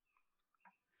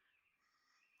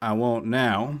 I won't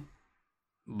now,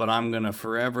 but I'm going to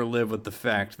forever live with the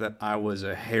fact that I was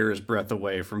a hair's breadth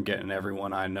away from getting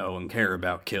everyone I know and care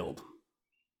about killed.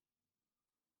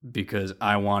 Because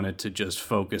I wanted to just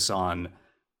focus on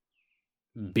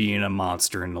being a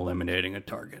monster and eliminating a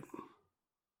target.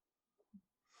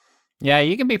 Yeah,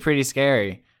 you can be pretty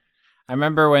scary. I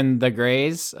remember when the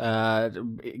Greys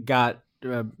got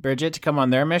Bridget to come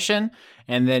on their mission,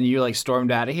 and then you like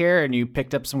stormed out of here and you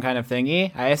picked up some kind of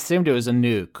thingy. I assumed it was a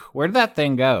nuke. Where did that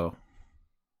thing go?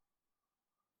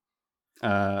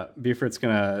 Buford's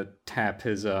gonna tap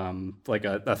his like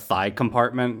a thigh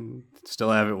compartment.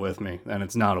 Still have it with me, and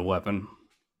it's not a weapon.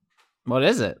 What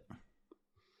is it?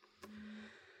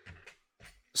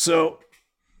 So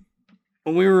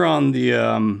when we were on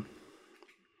the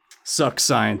Suck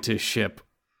Scientist ship,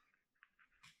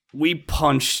 we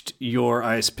punched your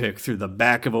ice pick through the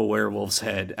back of a werewolf's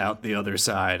head out the other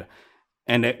side,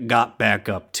 and it got back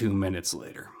up 2 minutes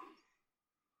later.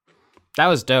 That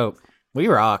was dope. We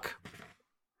rock.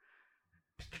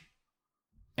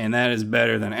 And that is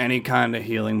better than any kind of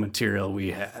healing material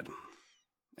we had.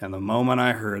 And the moment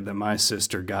I heard that my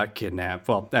sister got kidnapped,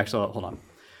 well, actually, hold on.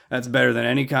 That's better than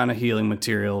any kind of healing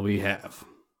material we have.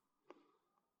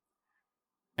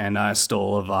 And I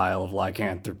stole a vial of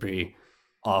lycanthropy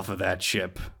off of that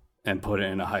ship and put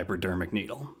it in a hypodermic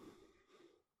needle.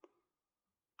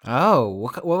 Oh,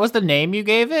 what was the name you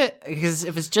gave it? Because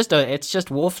if it's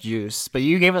just wolf juice, but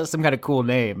you gave it some kind of cool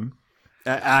name.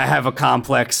 I have a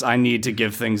complex. I need to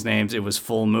give things names. It was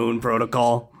Full Moon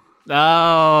Protocol.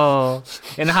 Oh,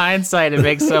 in hindsight, it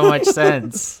makes so much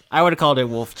sense. I would have called it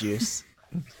wolf juice.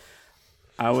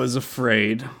 I was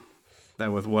afraid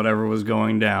that with whatever was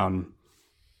going down,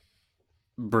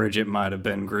 Bridget might have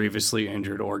been grievously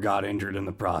injured or got injured in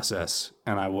the process,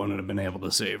 and I wouldn't have been able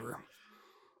to save her.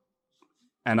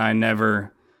 And I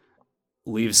never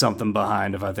leave something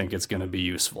behind if I think it's going to be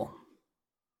useful.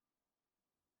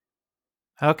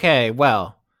 Okay,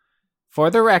 well,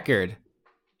 for the record,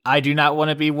 I do not want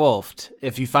to be wolfed.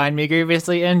 If you find me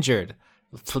grievously injured,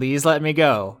 please let me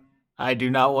go. I do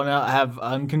not want to have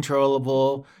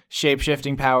uncontrollable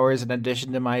shape-shifting powers in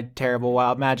addition to my terrible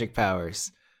wild magic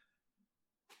powers.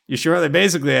 You sure they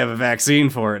basically have a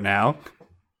vaccine for it now?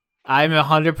 I'm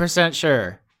 100%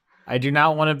 sure. I do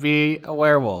not want to be a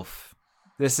werewolf.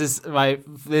 This is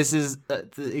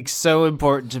so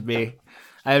important to me.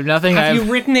 I have nothing. Have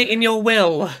you written it in your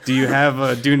will? Do you have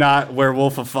a do not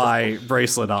werewolfify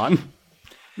bracelet on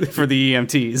for the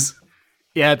EMTs?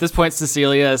 Yeah, at this point,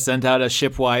 Cecilia has sent out a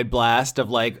ship-wide blast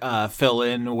of fill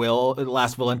in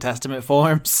last will and testament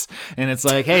forms, and it's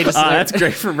like, hey, just that's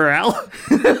great for morale.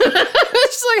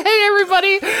 It's like, hey,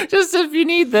 everybody, just if you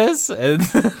need this. And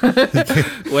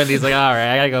Wendy's like, all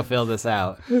right, I gotta go fill this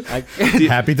out.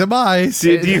 Happy demise.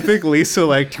 Do you think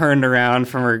Lisa turned around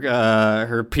from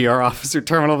her PR officer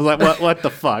terminal and was like, what the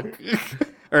fuck?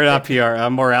 Or not PR,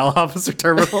 morale officer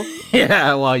terminal?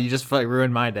 Yeah, well, you just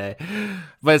ruined my day.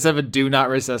 But instead of do not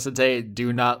resuscitate,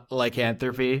 do not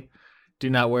lycanthropy, do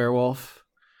not werewolf.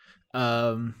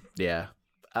 Yeah.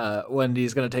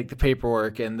 Wendy's gonna take the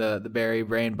paperwork and the berry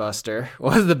brain buster.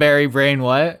 What was the berry brain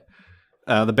what?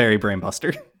 The berry brain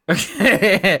buster.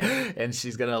 Okay. And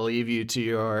she's gonna leave you to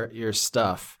your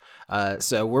stuff.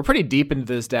 So we're pretty deep into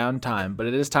this downtime, but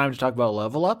it is time to talk about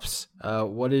level ups.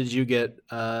 What did you get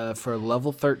for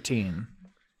level 13?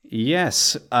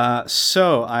 Yes.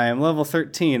 So I am level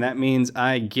 13. That means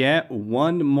I get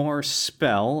one more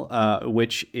spell,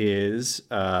 which is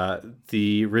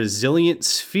the Resilient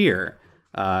Sphere.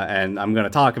 And I'm going to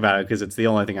talk about it because it's the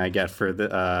only thing I get for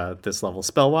this level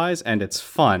spell-wise, and it's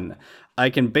fun. I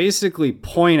can basically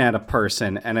point at a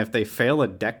person, and if they fail a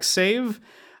dex save,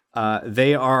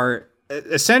 they are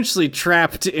essentially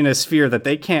trapped in a sphere that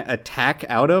they can't attack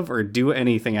out of or do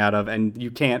anything out of, and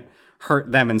you can't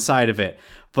hurt them inside of it.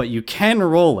 But you can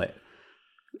roll it.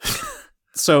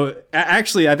 So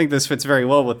actually, I think this fits very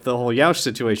well with the whole Yaush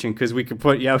situation, because we could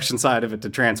put Yaush inside of it to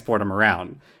transport him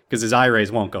around, because his eye rays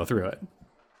won't go through it.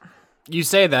 You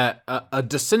say that a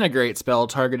disintegrate spell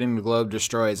targeting the globe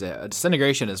destroys it. A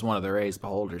disintegration is one of the rays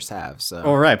beholders have. So,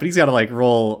 All right, but he's got to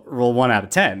roll 1 out of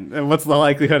 10. And what's the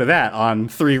likelihood of that on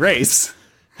 3 rays?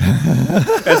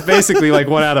 That's basically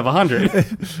 1 out of 100.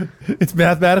 It's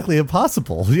mathematically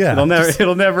impossible. Yeah,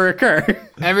 It'll never occur.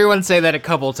 Everyone say that a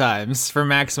couple times for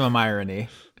maximum irony.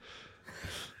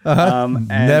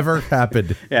 Never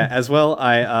happened. Yeah, as well,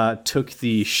 I took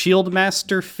the Shield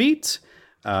Master feat,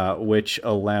 which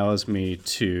allows me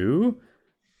to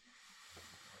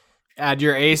add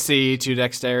your AC to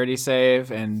dexterity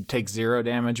save and take 0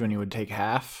 damage when you would take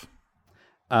half.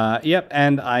 Yep,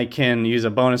 and I can use a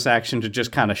bonus action to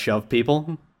just kind of shove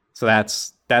people. So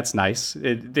that's nice.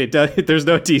 It does. There's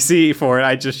no TC for it.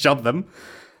 I just shove them.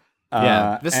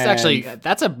 Yeah, this is actually,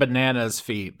 that's a bananas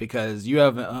feat because you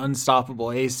have an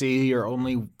unstoppable AC. Your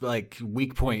only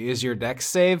weak point is your dex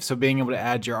save. So being able to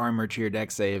add your armor to your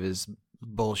dex save is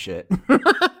bullshit.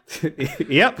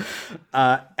 Yep.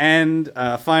 And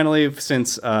finally,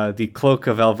 since the Cloak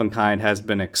of Elvenkind has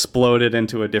been exploded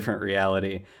into a different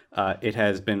reality, it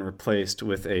has been replaced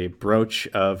with a Brooch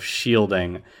of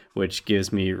Shielding, which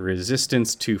gives me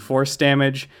resistance to force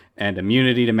damage and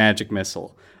immunity to magic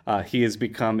missile. He has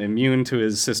become immune to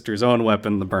his sister's own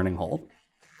weapon, the Burning Hole.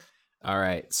 All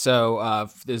right. So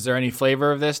is there any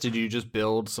flavor of this? Did you just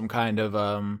build some kind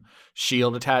of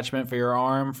shield attachment for your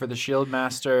arm for the Shield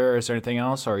Master? Or is there anything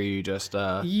else? Or are you just...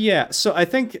 Yeah, so I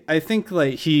think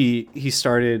he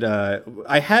started...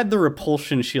 I had the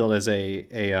Repulsion Shield as a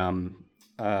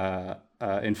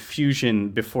infusion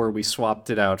before we swapped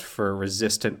it out for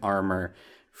resistant armor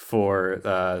for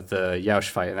the Yaush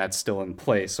fight, and that's still in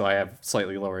place, so I have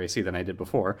slightly lower AC than I did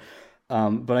before.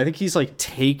 But I think he's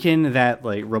taken that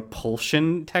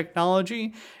repulsion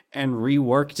technology and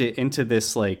reworked it into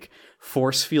this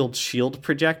force field shield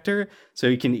projector, so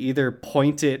you can either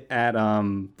point it at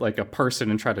a person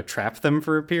and try to trap them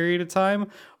for a period of time,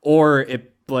 or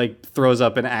it throws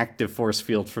up an active force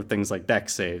field for things like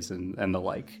dex saves and the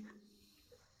like.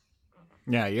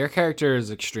 Yeah, your character is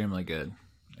extremely good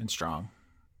and strong.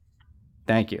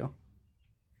 Thank you.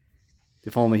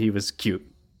 If only he was cute.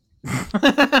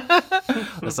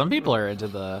 Well, some people are into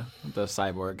the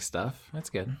cyborg stuff. That's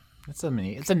good. It's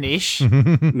a niche.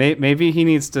 Maybe he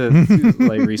needs to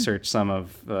research some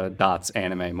of Dot's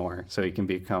anime more so he can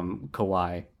become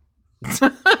kawaii.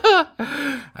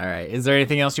 All right. Is there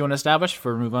anything else you want to establish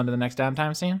before we move on to the next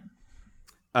downtime scene?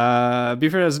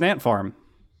 Buford has an ant farm.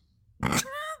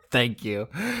 Thank you.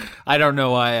 I don't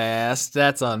know why I asked.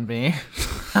 That's on me.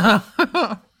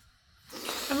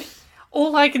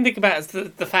 All I can think about is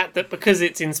the fact that because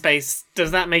it's in space,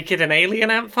 does that make it an alien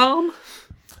ant farm?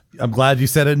 I'm glad you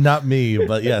said it, not me,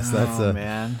 but yes, that's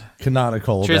man.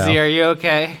 Canonical. Trizzy, now. are you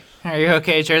okay? Are you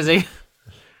okay, Trizzy?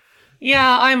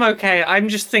 Yeah, I'm okay. I'm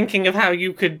just thinking of how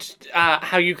you could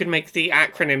make the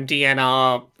acronym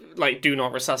DNR, do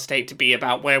not resuscitate, to be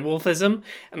about werewolfism,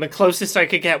 and the closest I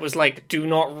could get was do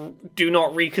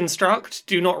not reconstruct,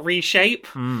 do not reshape,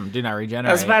 do not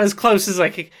regenerate. That's about as close as I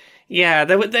could. Yeah,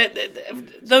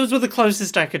 those were the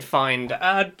closest I could find.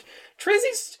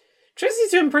 Trizzy's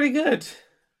doing pretty good.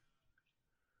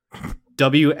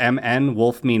 WMN,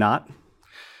 wolf me not.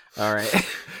 All right.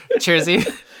 Trizzy.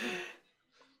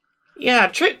 Yeah,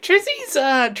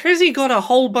 Trizzy got a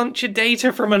whole bunch of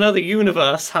data from another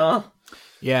universe, huh?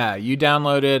 Yeah, you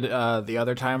downloaded the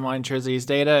other timeline Trizzy's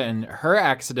data, and her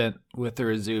accident with the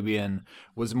Rezubian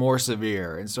was more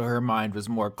severe, and so her mind was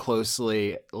more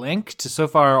closely linked. So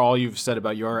far, all you've said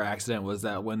about your accident was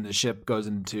that when the ship goes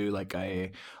into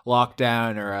a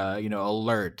lockdown or a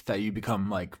alert, that you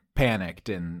become panicked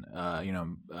and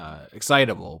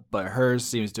excitable. But hers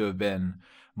seems to have been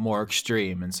more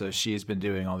extreme, and so she's been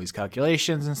doing all these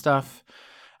calculations and stuff.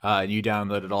 You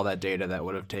downloaded all that data that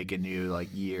would have taken you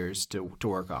years to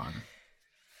work on.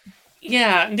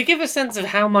 Yeah, and to give a sense of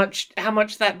how much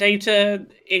that data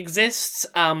exists,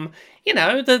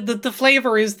 the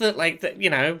flavor is that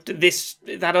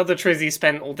that other Trizzy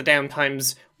spent all the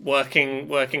downtimes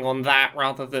working on that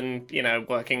rather than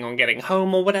working on getting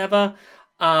home or whatever.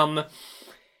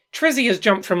 Trizzy has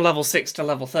jumped from level 6 to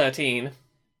level 13.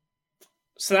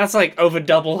 So that's like over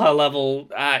double her level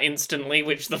instantly,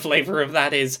 which the flavor of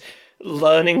that is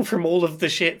learning from all of the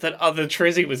shit that other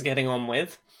Trizzy was getting on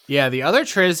with. Yeah, the other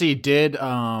Trizzy did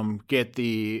get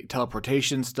the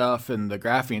teleportation stuff and the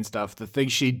graphene stuff. The thing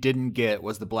she didn't get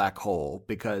was the black hole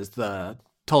because the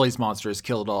Tully's monsters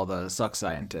killed all the suck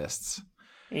scientists.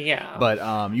 Yeah.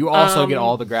 But you also get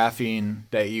all the graphene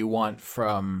that you want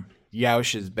from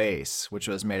Yaush's base, which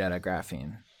was made out of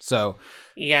graphene. So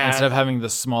instead of having the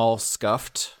small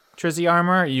scuffed Trizzy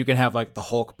armor, you can have like the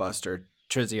Hulkbuster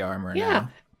Trizzy armor now.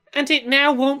 And it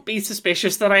now won't be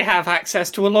suspicious that I have access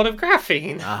to a lot of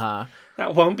graphene. Uh-huh.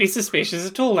 That won't be suspicious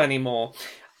at all anymore.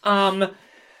 So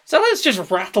let's just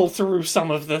rattle through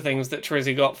some of the things that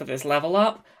Trizzy got for this level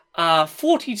up.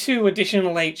 42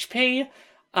 additional HP,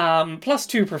 plus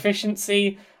 2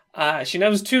 proficiency. She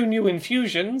knows 2 new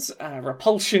infusions,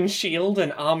 Repulsion Shield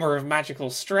and Armor of Magical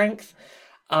Strength.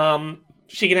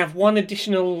 She can have 1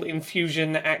 additional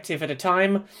infusion active at a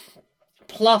time,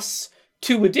 plus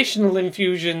 2 additional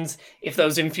infusions if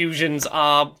those infusions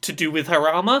are to do with her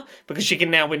armor, because she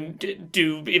can now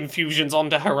do infusions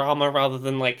onto her armor rather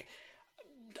than, like,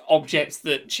 objects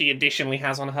that she additionally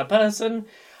has on her person.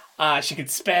 She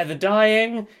could spare the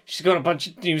dying. She's got a bunch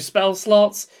of new spell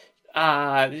slots.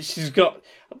 She's got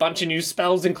a bunch of new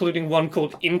spells, including one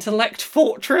called Intellect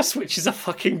Fortress, which is a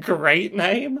fucking great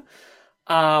name.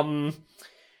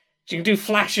 She can do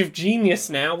Flash of Genius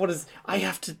now. I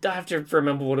have to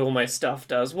remember what all my stuff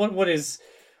does. What is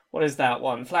that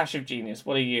one? Flash of Genius.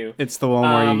 What are you? It's the one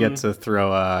where you get to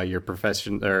throw your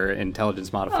profession or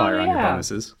intelligence modifier on your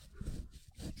bonuses.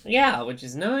 Yeah, which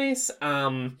is nice.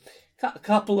 A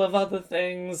couple of other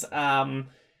things. I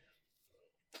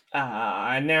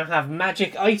now have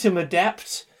Magic Item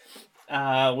Adept,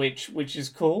 which is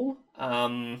cool.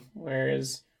 Where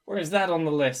is that on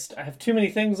the list? I have too many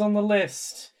things on the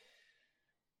list.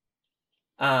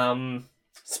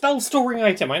 Spell storing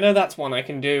item. I know that's one I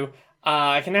can do.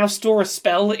 I can now store a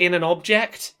spell in an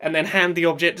object and then hand the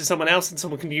object to someone else and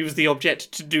someone can use the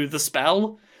object to do the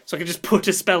spell. So I can just put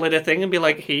a spell in a thing and be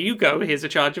like, here you go, here's a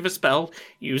charge of a spell.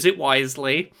 Use it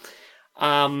wisely.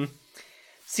 So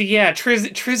yeah,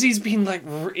 Trizzy's been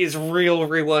is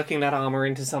reworking that armor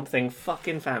into something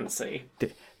fucking fancy.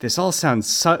 This all sounds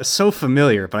so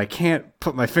familiar, but I can't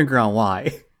put my finger on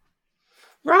why.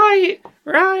 Right.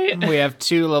 We have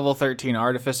 2 level 13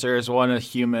 artificers, one a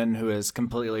human who has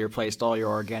completely replaced all your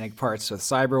organic parts with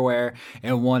cyberware,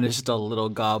 and one is just a little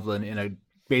goblin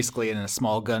basically in a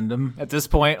small Gundam at this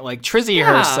point. Like, Trizzy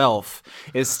herself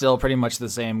is still pretty much the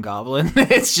same goblin.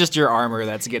 It's just your armor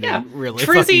that's getting really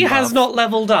fucking Trizzy buff. has not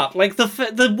leveled up. Like,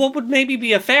 the what would maybe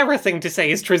be a fairer thing to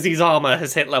say is Trizzy's armor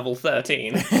has hit level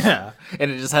 13. Yeah,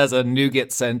 and it just has a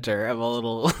nougat center of a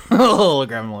little little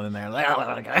gremlin in there.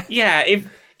 Like, yeah,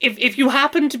 if you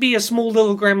happen to be a small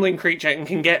little gremlin creature and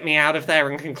can get me out of there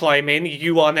and can climb in,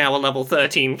 you are now a level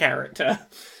 13 character.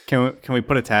 Can we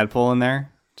put a tadpole in there?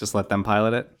 Just let them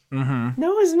pilot it? Mm-hmm.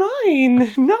 No, it's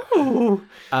mine. No.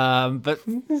 But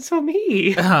it's for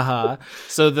me.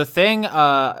 So the thing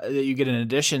that you get in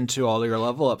addition to all your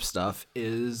level up stuff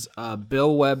is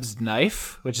Bill Webb's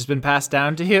knife, which has been passed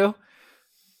down to you.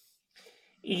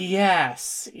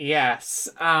 Yes.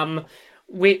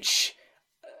 Which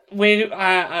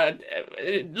we're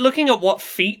looking at what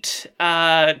feat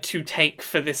to take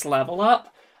for this level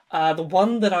up. The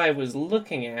one that I was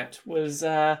looking at was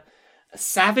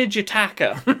Savage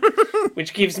Attacker,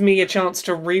 which gives me a chance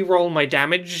to re-roll my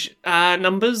damage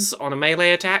numbers on a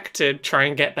melee attack to try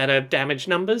and get better damage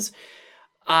numbers.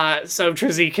 So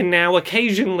Trizzy can now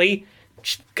occasionally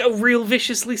go real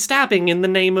viciously stabbing in the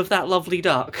name of that lovely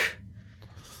duck.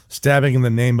 Stabbing in the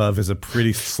name of is a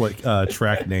pretty slick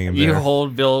track name there. You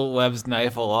hold Bill Webb's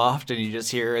knife aloft and you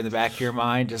just hear in the back of your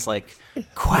mind just like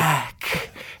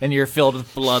quack, and you're filled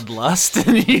with bloodlust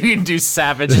and you can do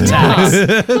savage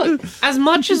attacks. Look, as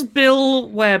much as Bill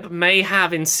Webb may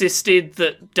have insisted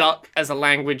that duck as a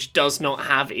language does not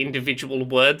have individual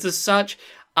words as such,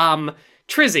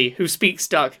 Trizzy, who speaks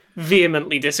duck,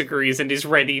 vehemently disagrees and is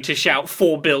ready to shout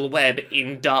for Bill Webb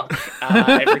in duck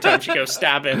every time she goes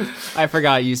stabbing. I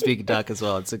forgot you speak duck as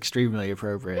well. It's extremely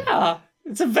appropriate. Yeah,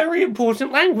 it's a very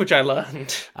important language I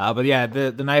learned. But yeah,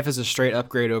 the knife is a straight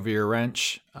upgrade over your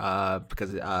wrench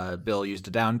because Bill used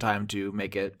a downtime to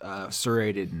make it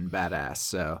serrated and badass.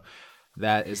 So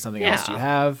That is something else you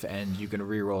have, and you can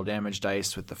re-roll damage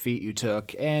dice with the feat you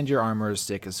took, and your armor is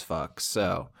thick as fuck.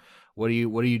 So, what are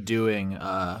you doing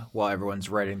while everyone's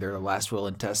writing their last will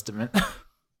and testament?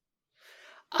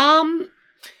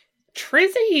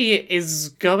 Trizzy is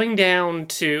going down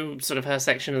to sort of her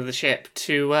section of the ship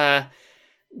to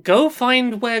go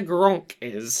find where Gronk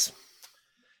is.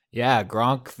 Yeah,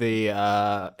 Gronk, the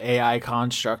AI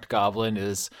construct goblin,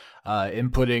 is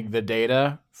inputting the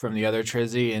data from the other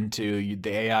Trizzy into the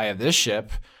AI of this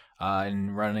ship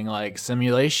and running like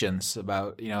simulations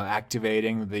about,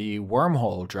 activating the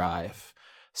wormhole drive.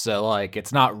 So like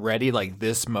it's not ready like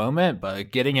this moment,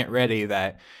 but getting it ready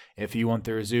that if you want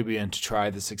the Rezubian to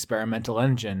try this experimental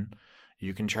engine,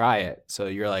 you can try it. So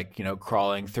you're like,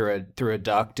 crawling through a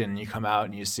duct, and you come out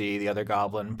and you see the other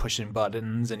goblin pushing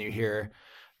buttons, and you hear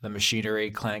the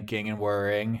machinery clanking and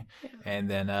whirring,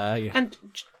 and then And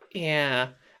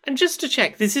just to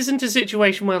check, this isn't a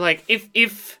situation where like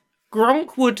if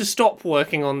Gronk were to stop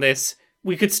working on this,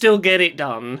 we could still get it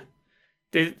done.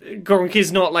 Gronk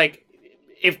is not like,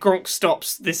 if Gronk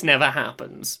stops, this never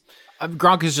happens.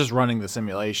 Gronk is just running the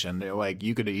simulation. They're like,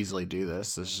 you could easily do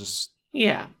this. It's just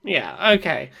yeah,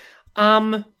 okay.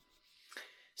 So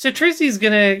Trizzy's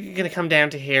gonna come down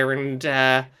to here, and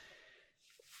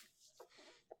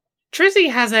Trizzy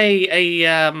has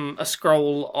a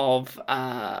scroll of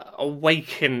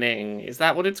awakening. Is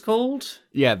that what it's called?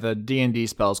 Yeah, the D&D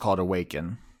spell is called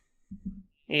Awaken.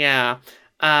 Yeah.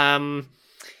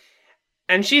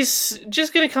 And she's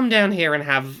just gonna come down here and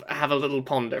have a little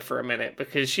ponder for a minute,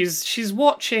 because she's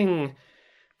watching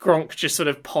Gronk just sort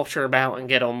of potter about and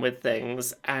get on with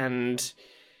things, and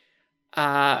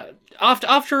after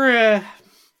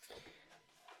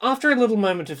a little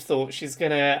moment of thought, she's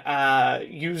gonna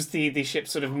use the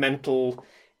ship's sort of mental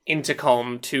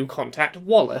intercom to contact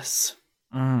Wallace.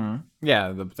 Mm-hmm.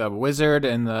 Yeah, the wizard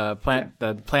and the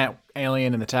plant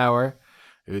alien in the tower,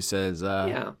 who says,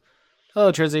 "Hello,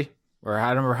 Trizzy." Or I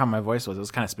don't remember how my voice was. It was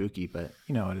kind of spooky, but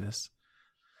you know what it is.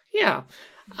 Yeah.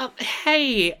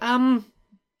 Hey,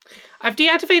 I've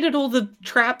deactivated all the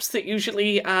traps that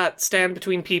usually stand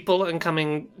between people and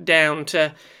coming down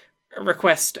to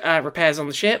request repairs on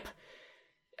the ship.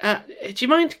 Do you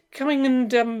mind coming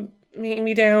and meeting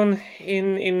me down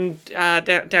in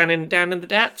the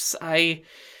depths? I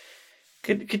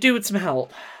could do with some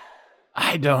help.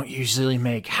 I don't usually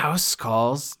make house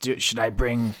calls. Should I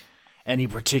bring any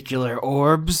particular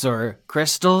orbs or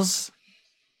crystals?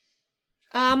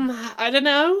 I don't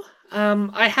know.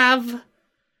 I have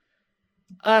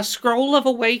a scroll of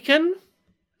awaken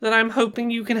that I'm hoping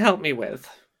you can help me with.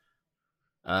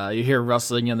 You hear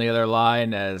rustling on the other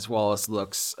line as Wallace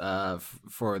looks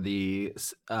for the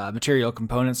material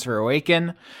components for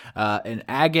Awaken. An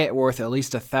agate worth at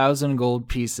least 1,000 gold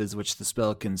pieces, which the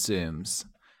spell consumes.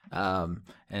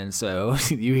 And so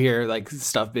you hear like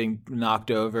stuff being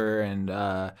knocked over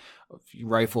and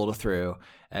rifled through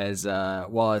as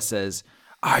Wallace says,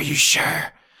 "Are you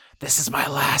sure? This is my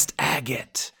last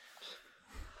agate."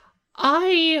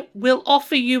 I will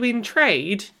offer you in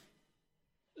trade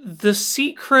the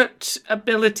secret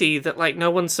ability that like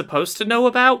no one's supposed to know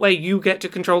about, where you get to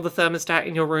control the thermostat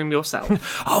in your room yourself.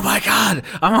 Oh my god,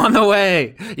 I'm on the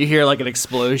way. You hear like an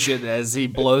explosion as he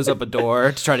blows up a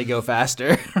door to try to go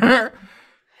faster.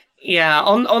 Yeah,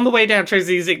 on the way down,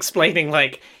 Trizzy's explaining,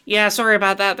 like, yeah, sorry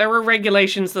about that. There are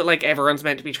regulations that, like, everyone's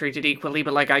meant to be treated equally,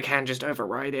 but, like, I can just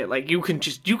override it. Like, you can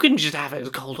just have it as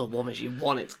cold or warm as you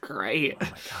want. It's great. Oh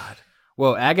my god.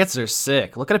 Whoa, agates are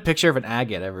sick. Look at a picture of an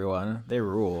agate, everyone. They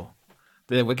rule.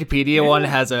 The Wikipedia one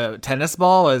has a tennis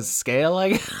ball as scale, I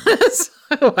guess.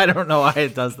 I don't know why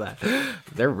it does that.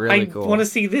 They're really cool. I want to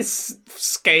see this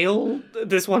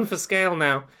one for scale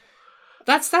now.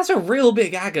 That's a real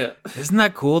big agate. Isn't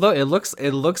that cool though? It looks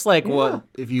like what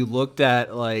if you looked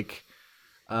at like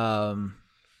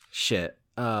shit.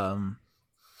 It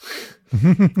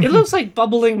looks like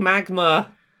bubbling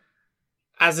magma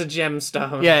as a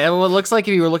gemstone. Yeah, it looks like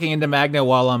if you were looking into magma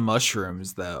while on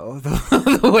mushrooms though.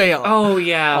 The way all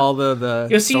the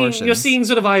you're seeing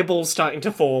sort of eyeballs starting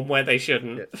to form where they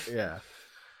shouldn't. Yeah.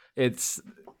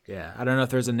 I don't know if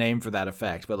there's a name for that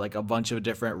effect, but like a bunch of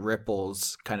different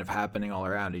ripples kind of happening all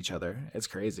around each other. It's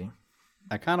crazy.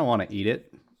 I kind of want to eat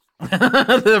it.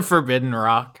 The forbidden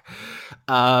rock.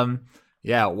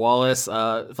 Wallace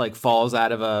like falls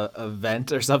out of a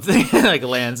vent or something, like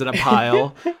lands in a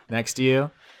pile next to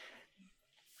you.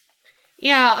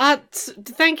 Yeah,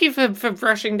 thank you for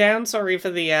rushing down. Sorry for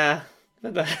the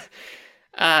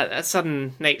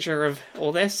sudden nature of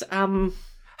all this.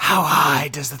 How high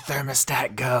does the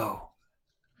thermostat go?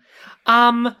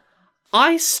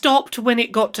 I stopped when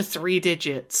it got to 3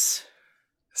 digits.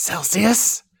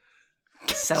 Celsius?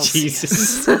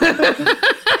 Celsius.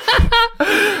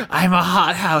 I'm a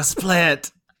hothouse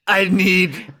plant. I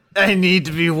need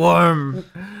to be warm.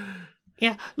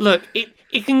 Yeah, look,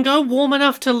 it can go warm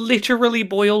enough to literally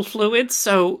boil fluids,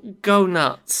 so go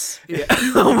nuts. Yeah.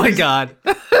 Oh my god.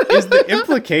 Is the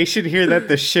implication here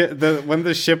that when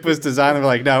the ship was designed, they were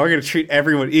like, no, we're going to treat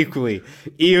everyone equally,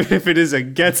 even if it is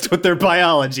against what their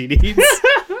biology needs?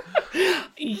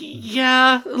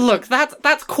 Yeah, look,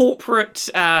 that's corporate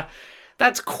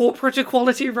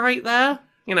equality right there.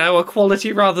 You know,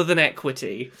 equality rather than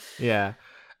equity. Yeah.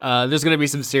 There's going to be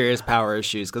some serious power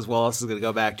issues because Wallace is going to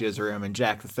go back to his room and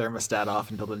jack the thermostat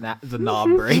off until the knob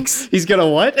breaks. He's going to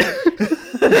what?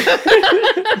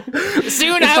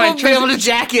 Soon I won't be able to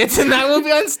jack it, and I will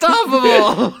be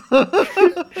unstoppable.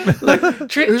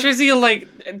 Trizzy will, like,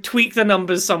 tweak the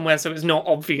numbers somewhere so it's not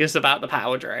obvious about the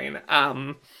power drain.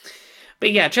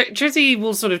 But yeah, Trizzy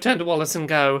will sort of turn to Wallace and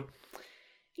go,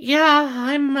 yeah,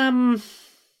 I'm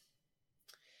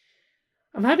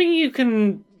hoping you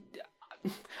can...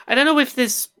 I don't know if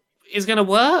this is going to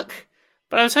work,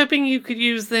 but I was hoping you could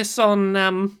use this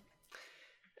on,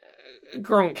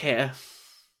 Gronk here.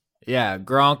 Yeah,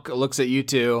 Gronk looks at you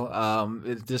two.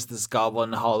 It's just this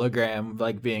goblin hologram,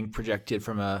 like, being projected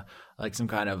from some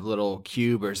kind of little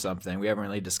cube or something. We haven't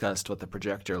really discussed what the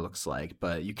projector looks like,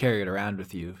 but you carry it around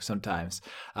with you sometimes.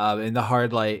 In the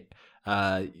hard light,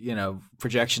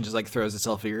 projection just, like, throws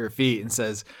itself at your feet and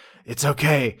says, "It's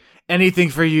okay. Anything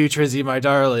for you, Trizzy, my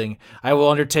darling. I will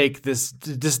undertake this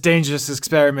dangerous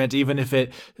experiment, even if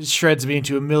it shreds me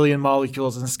into 1,000,000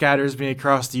 molecules and scatters me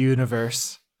across the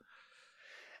universe."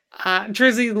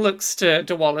 Trizzy looks to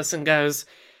Wallace and goes,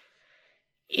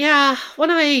 yeah, when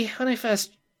I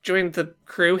first joined the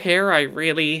crew here, I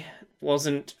really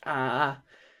wasn't,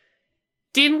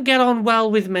 didn't get on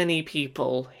well with many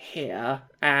people here,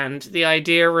 and the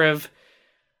idea of,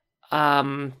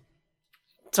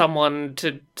 someone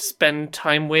to spend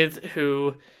time with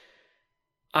who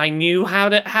I knew how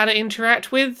to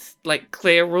interact with, like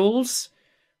clear rules,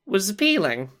 was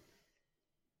appealing.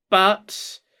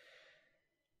 But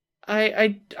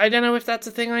I don't know if that's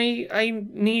a thing I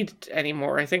need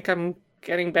anymore. I think I'm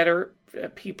getting better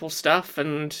at people stuff,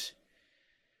 and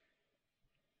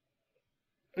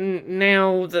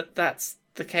now that that's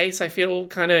the case, I feel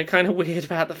kind of weird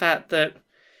about the fact that,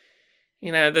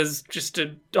 you know, there's just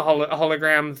a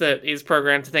hologram that is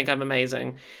programmed to think I'm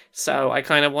amazing. So I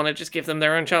kind of want to just give them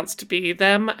their own chance to be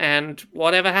them, and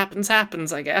whatever happens,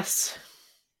 happens, I guess.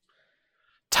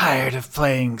 Tired of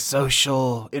playing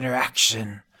social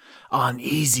interaction on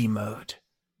easy mode?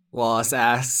 Wallace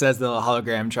asks as the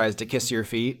hologram tries to kiss your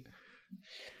feet.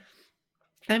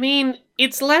 I mean,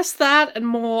 it's less that and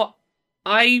more,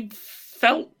 I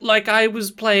felt like I was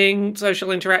playing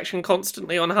social interaction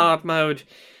constantly on hard mode,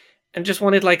 and just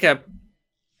wanted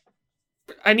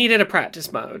I needed a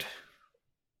practice mode.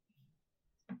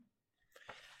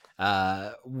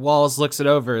 Wallace looks it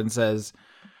over and says,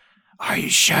 "Are you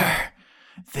sure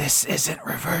this isn't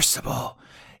reversible?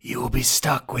 You will be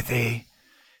stuck with a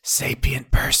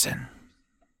sapient person."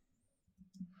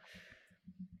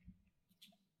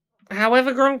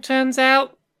 However Gronk turns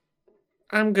out,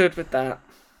 I'm good with that.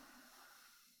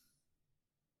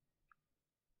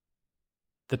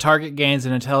 The target gains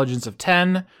an intelligence of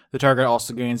 10. The target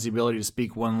also gains the ability to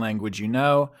speak one language you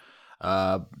know.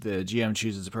 The GM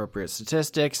chooses appropriate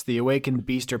statistics. The awakened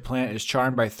beast or plant is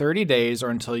charmed by 30 days or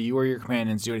until you or your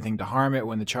companions do anything to harm it.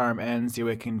 When the charm ends, the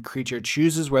awakened creature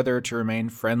chooses whether to remain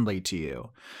friendly to you.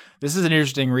 This is an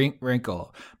interesting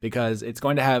wrinkle because it's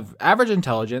going to have average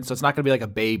intelligence, so it's not going to be like a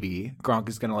baby. Gronk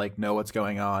is going to know what's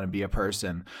going on and be a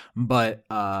person, but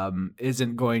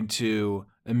isn't going to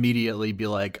immediately be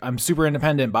like, "I'm super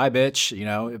independent, bye bitch." You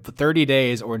know, for 30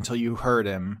 days or until you hurt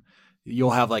him, you'll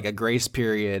have a grace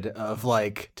period of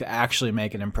to actually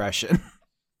make an impression.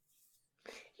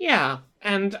 Yeah,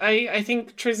 and I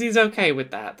think Trizzy's okay with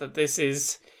that. That this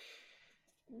is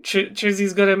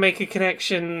Trizzy's got to make a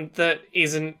connection that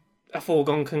isn't a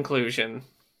foregone conclusion.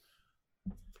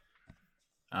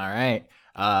 All right.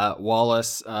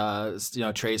 Wallace,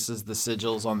 traces the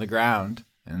sigils on the ground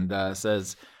and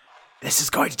says, "This is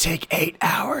going to take 8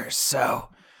 hours, so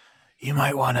you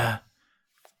might want to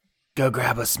go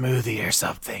grab a smoothie or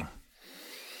something."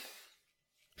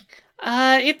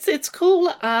 It's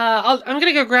cool. I'm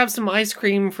gonna go grab some ice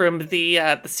cream from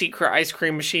the secret ice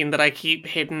cream machine that I keep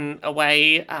hidden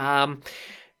away.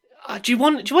 Do you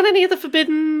want any of the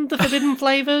forbidden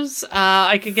flavors?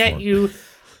 I could get you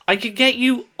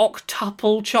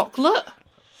octuple chocolate.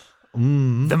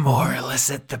 The more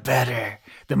illicit, the better.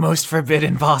 The most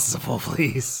forbidden possible,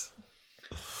 please.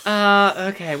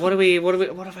 Okay. What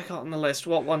have I got on the list?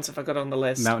 What ones have I got on the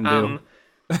list? Mountain Dew.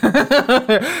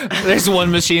 There's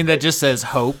one machine that just says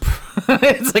hope.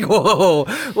 It's like, whoa,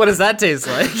 what does that taste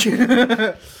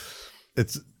like?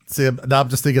 Now I'm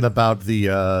just thinking about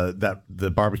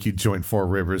the barbecue joint Four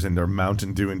Rivers and their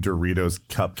Mountain Dew and Doritos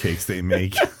cupcakes they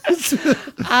make.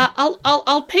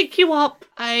 I'll pick you up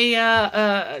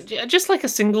just like a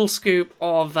single scoop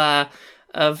of the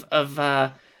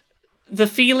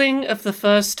feeling of the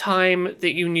first time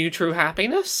that you knew true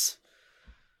happiness.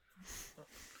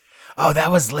 Oh,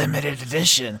 that was limited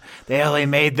edition. They only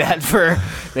made that for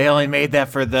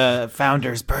the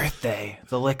founder's birthday.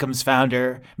 The Lickums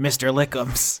founder, Mr.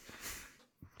 Lickums.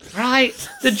 Right,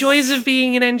 the joys of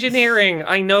being in engineering.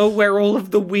 I know where all of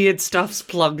the weird stuff's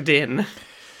plugged in.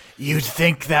 You'd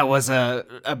think that was a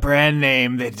brand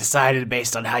name they decided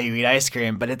based on how you eat ice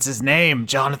cream, but it's his name,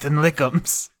 Jonathan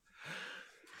Lickums.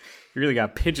 He really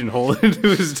got pigeonholed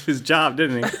into his job,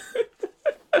 didn't he?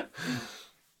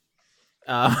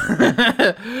 So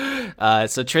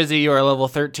Trizzy, you are a level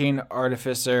 13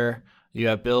 artificer. You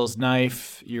have Bill's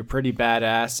knife. You're pretty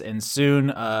badass, and soon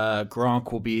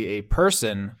Gronk will be a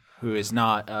person who is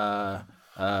not a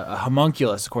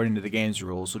homunculus according to the game's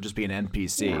rules. Will just be an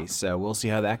NPC. Yeah. So we'll see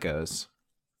how that goes.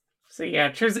 So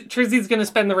yeah, Trizzy's going to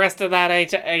spend the rest of that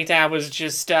eight hours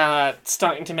just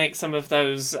starting to make some of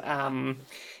those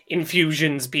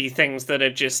infusions be things that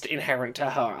are just inherent to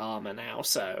her armor now.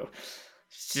 So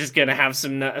she's just going to have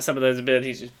some of those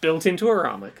abilities just built into her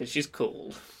armor because she's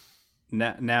cool.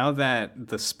 Now that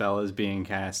the spell is being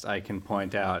cast, I can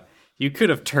point out you could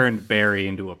have turned Barry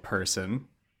into a person.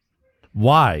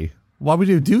 Why? Why would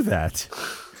you do that?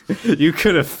 You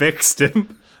could have fixed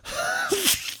him.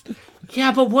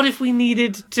 Yeah, but what if we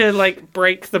needed to like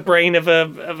break the brain of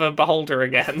a beholder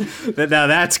again? Now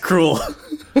that's cruel.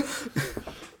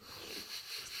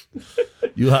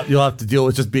 You'll have to deal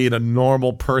with just being a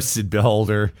normal person,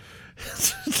 beholder.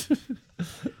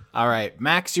 All right,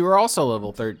 Max, you were also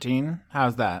level 13.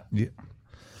 How's that? Yeah.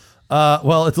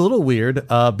 Well, it's a little weird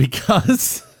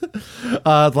because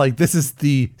like this is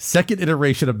the second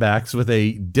iteration of Max with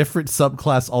a different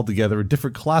subclass altogether, a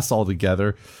different class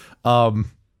altogether.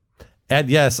 And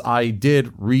yes, I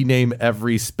did rename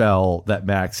every spell that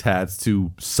Max has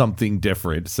to something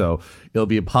different, so it'll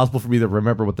be impossible for me to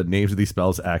remember what the names of these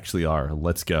spells actually are.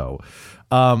 Let's go.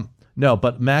 No,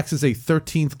 but Max is a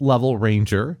 13th level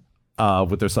ranger.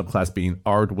 With their subclass being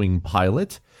Ardwing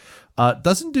Pilot.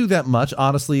 Doesn't do that much,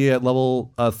 honestly, at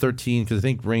level 13, because I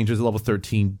think Rangers at level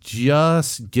 13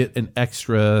 just get an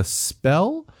extra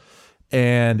spell.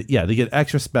 And yeah, they get an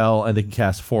extra spell, and they can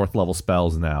cast 4th level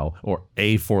spells now, or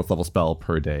a 4th level spell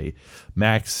per day.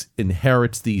 Max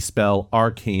inherits the spell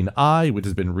Arcane Eye, which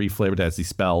has been reflavored as the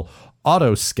spell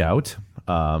Auto Scout,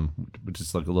 which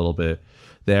is like a little bit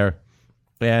there.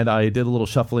 And I did a little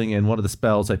shuffling, and one of the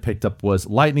spells I picked up was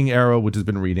Lightning Arrow, which has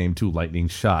been renamed to Lightning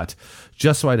Shot,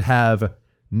 just so I'd have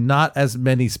not as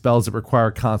many spells that require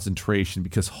concentration,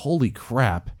 because holy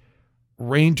crap,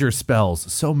 Ranger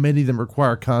spells, so many of them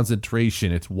require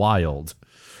concentration. It's wild.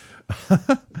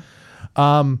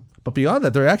 But beyond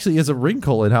that, there actually is a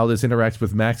wrinkle in how this interacts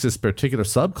with Max's particular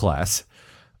subclass.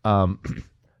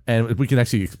 And we can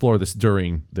actually explore this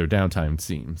during their downtime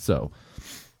scene, so...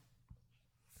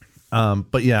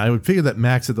 but yeah, I would figure that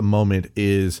Max at the moment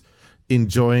is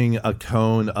enjoying a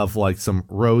cone of like some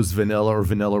rose vanilla or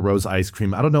vanilla rose ice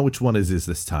cream. I don't know which one is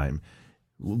this time.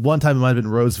 One time it might have been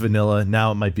rose vanilla.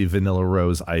 Now it might be vanilla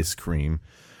rose ice cream.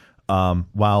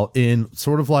 While in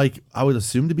sort of like, I would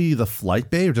assume to be the flight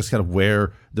bay, or just kind of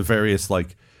where the various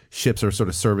like ships are sort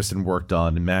of serviced and worked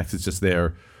on. And Max is just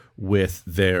there with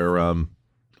their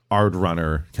Ard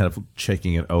Runner kind of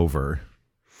checking it over.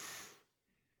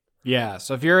 Yeah,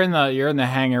 so if you're in the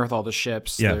hangar with all the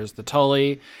ships, yeah. There's the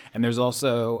Tully, and there's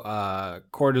also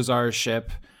Cortazar's ship,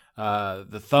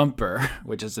 the Thumper,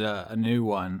 which is a new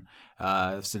one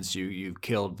since you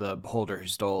killed the beholder who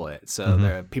stole it. So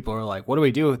there, people are like, what do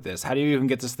we do with this? How do you even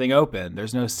get this thing open?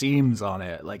 There's no seams on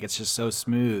it. Like, it's just so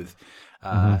smooth.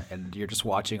 And you're just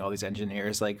watching all these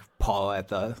engineers like paw at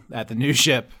the new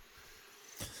ship.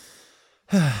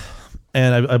 And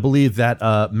I believe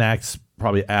that Max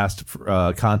probably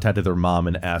contacted their mom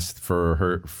and asked for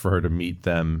her to meet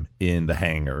them in the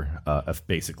hangar,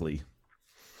 basically.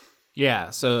 Yeah,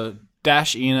 so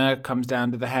Dash Ina comes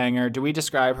down to the hangar. Do we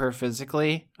describe her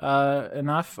physically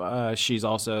enough? She's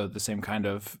also the same kind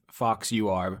of fox you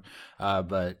are,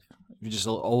 but just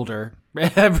a little older,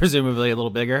 presumably a little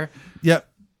bigger. Yep.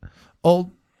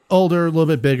 Older, a little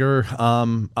bit bigger.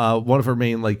 One of her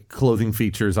main like clothing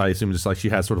features, I assume, just like she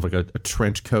has sort of like a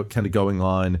trench coat kind of going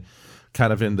on,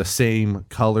 kind of in the same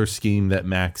color scheme that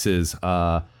Max's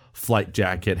flight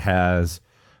jacket has.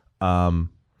 One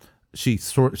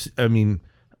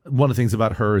of the things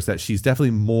about her is that she's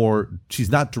definitely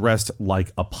she's not dressed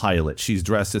like a pilot. She's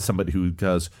dressed as somebody who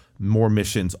does more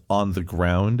missions on the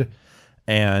ground.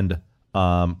 And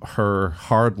her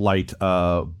hard light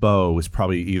bow is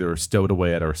probably either stowed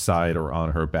away at her side or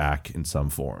on her back in some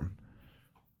form.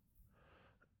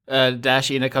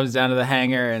 Dashina comes down to the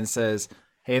hangar and says,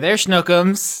 "Hey there,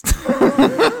 Schnookums."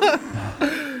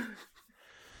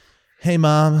 Hey,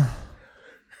 Mom.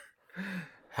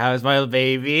 How's my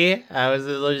baby? How is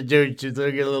it doing?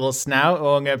 Doing your little snout?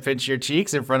 Oh, I'm gonna pinch your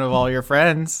cheeks in front of all your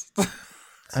friends.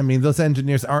 I mean, those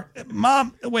engineers aren't.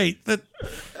 Mom, wait.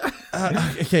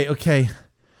 Okay.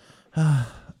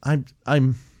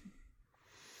 I'm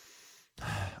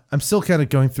still kind of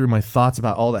going through my thoughts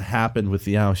about all that happened with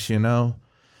the Ausch. You know,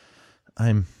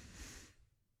 it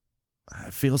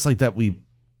feels like that we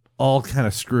all kind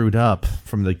of screwed up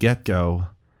from the get-go,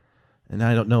 and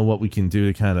I don't know what we can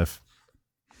do to kind of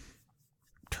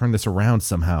turn this around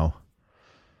somehow.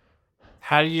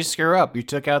 How did you screw up? You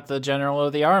took out the general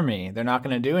of the army. They're not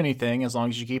going to do anything as long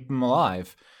as you keep them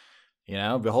alive. You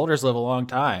know, beholders live a long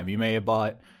time. You may have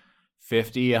bought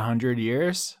 50, 100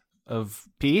 years of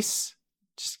peace.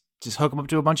 Just hook them up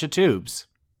to a bunch of tubes.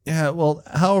 Yeah, well,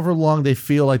 however long they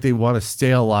feel like they want to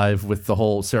stay alive with the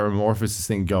whole Ceramorphosis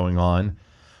thing going on.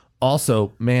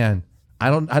 Also, man, I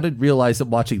didn't realize that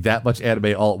watching that much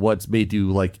anime all at once made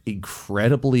you like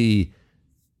incredibly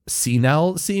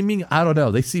senile seeming. I don't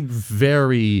know. They seem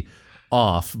very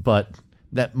off, but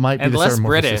that might be and the less Ceramorphosis.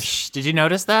 British. Did you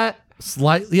notice that?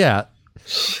 Slightly, yeah.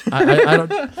 I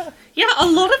don't. Yeah, a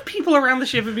lot of people around the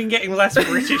ship have been getting less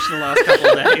British in the last couple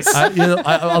of days.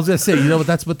 I was gonna say,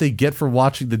 that's what they get for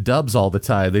watching the dubs all the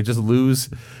time. They just lose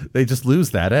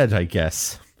that edge, I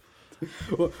guess.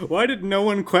 Why did no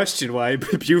one question why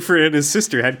Buford and his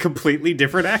sister had completely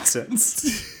different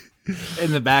accents?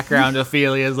 In the background,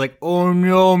 Ophelia's like, "Oh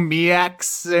no, me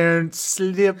accent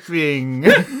slipping."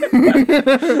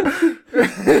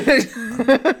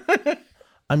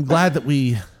 I'm glad that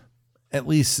we at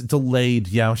least delayed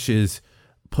Yaush's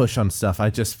push on stuff. I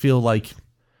just feel like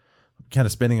kind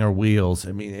of spinning our wheels.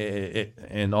 I mean,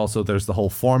 and also there's the whole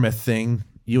Formeth thing.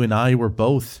 You and I were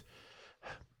both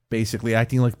basically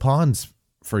acting like pawns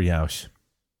for Yaush.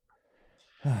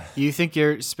 You think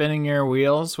you're spinning your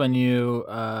wheels when you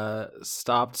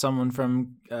stopped someone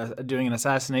from doing an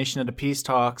assassination at a peace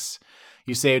talks?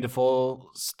 You saved a full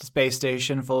space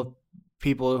station full of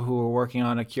people who were working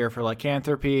on a cure for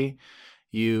lycanthropy.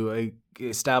 You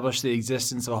established the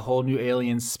existence of a whole new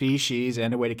alien species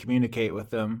and a way to communicate with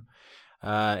them.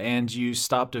 And you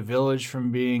stopped a village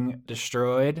from being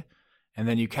destroyed. And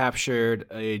then you captured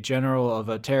a general of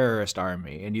a terrorist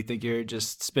army. And you think you're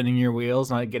just spinning your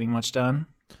wheels, not getting much done?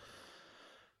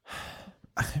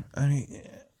 I mean,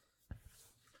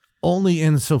 only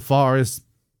insofar as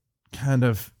kind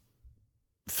of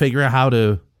figure out how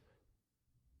to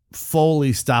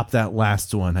fully stop that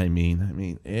last one. I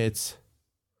mean, it's...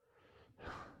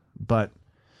 But,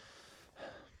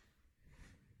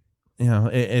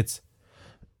 it's...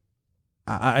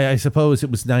 I suppose it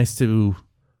was nice to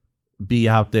be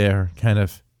out there kind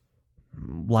of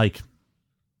like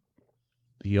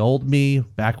the old me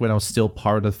back when I was still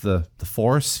part of the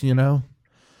force, You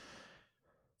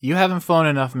haven't flown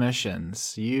enough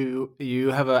missions. You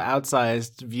have an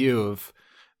outsized view of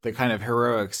the kind of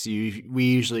heroics we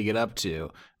usually get up to.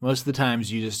 Most of the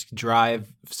times you just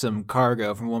drive some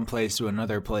cargo from one place to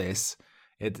another place.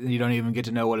 You don't even get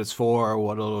to know what it's for or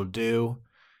what it'll do.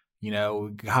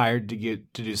 Hired to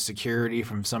do security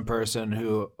from some person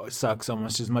who sucks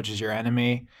almost as much as your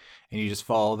enemy, and you just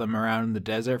follow them around in the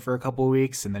desert for a couple of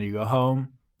weeks, and then you go home.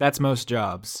 That's most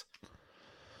jobs.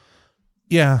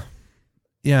 Yeah.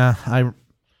 I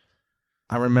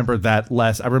remember that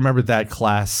I remember that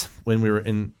class when we were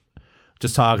in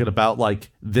just talking about like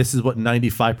this is what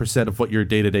 95% of what your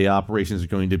day-to-day operations are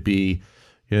going to be.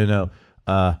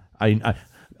 I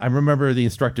remember the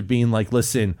instructor being like,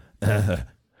 "Listen,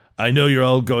 I know you're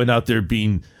all going out there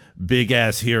being big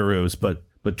ass heroes, but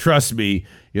trust me,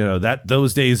 that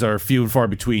those days are few and far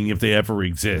between if they ever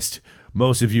exist.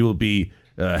 Most of you will be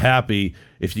happy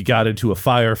if you got into a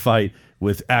firefight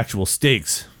with actual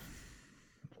stakes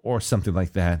or something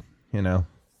like that,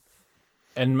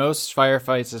 And most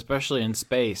firefights, especially in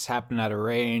space, happen at a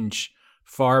range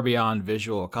far beyond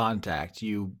visual contact.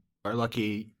 You are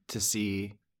lucky to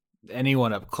see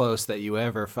anyone up close that you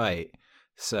ever fight.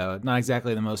 So not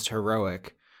exactly the most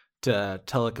heroic to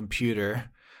tell a computer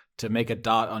to make a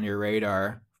dot on your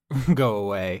radar go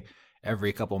away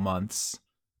every couple months.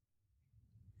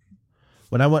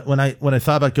 when I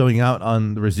thought about going out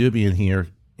on the Resubian here,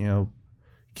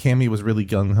 Cammy was really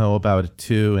gung ho about it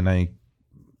too, and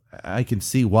I can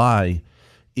see why,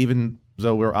 even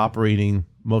though we're operating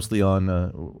mostly on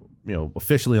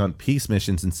officially on peace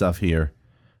missions and stuff here,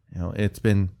 it's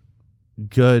been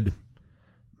good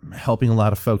helping a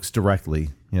lot of folks directly.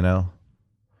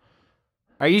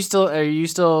 Are you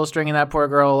still stringing that poor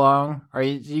girl along? Or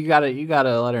you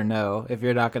gotta let her know if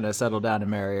you're not gonna settle down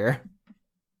and marry her.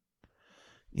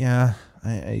 Yeah,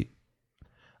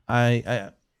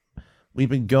 we've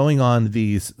been going on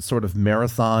these sort of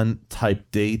marathon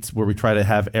type dates where we try to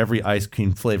have every ice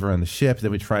cream flavor on the ship.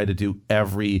 Then we try to do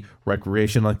every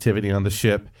recreational activity on the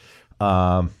ship.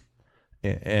 And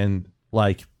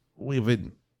like we've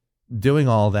been doing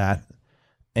all that.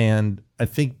 And I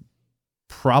think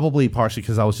probably partially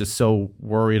because I was just so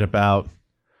worried about,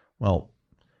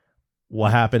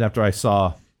 what happened after we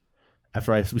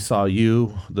saw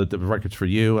you, the records for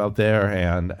you out there,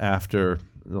 and after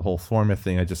the whole Thormouth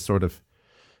thing, I just sort of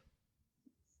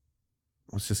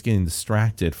was just getting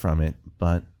distracted from it.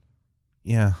 But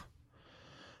yeah,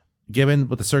 given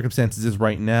what the circumstances is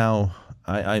right now,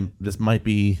 this might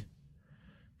be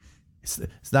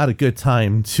it's not a good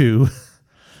time to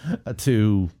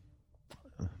to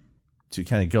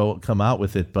kind of come out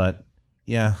with it. But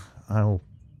yeah, I'll.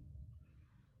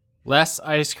 Less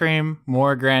ice cream,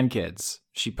 more grandkids.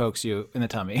 She pokes you in the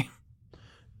tummy.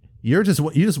 You just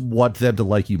want them to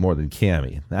like you more than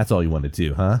Cammy. That's all you want to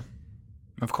do, huh?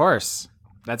 Of course.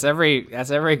 That's every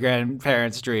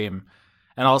grandparent's dream.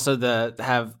 And also to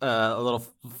have little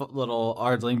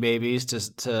Ardling babies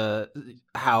to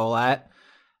howl at.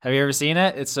 Have you ever seen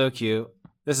it? It's so cute.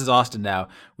 This is Austin now.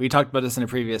 We talked about this in a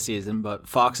previous season, but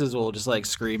foxes will just like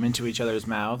scream into each other's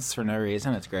mouths for no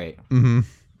reason. It's great. Mm-hmm.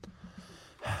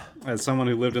 As someone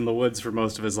who lived in the woods for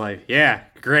most of his life, yeah,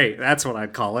 great. That's what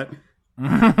I'd call it.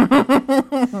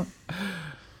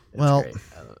 Well,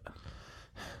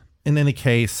 in any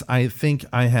case, I think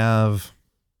I have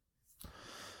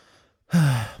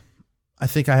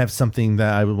something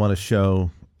that I would want to show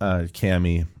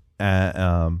Cammy.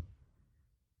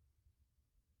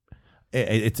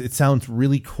 It sounds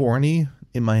really corny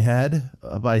in my head,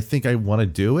 but I think I want to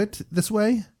do it this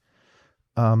way.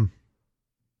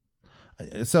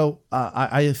 So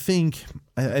I think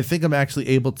I'm actually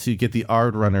able to get the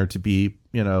Ard Runner to be,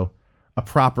 a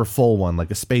proper full one,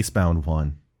 like a spacebound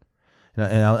one.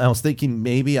 And I was thinking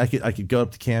maybe I could go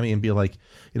up to Cammy and be like,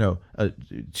 a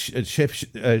ship,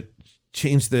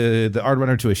 change the Ard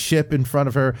Runner to a ship in front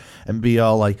of her and be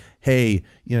all like, hey,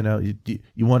 you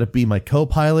want to be my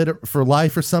co-pilot for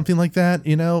life or something like that,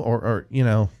 or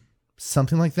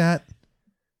something like that.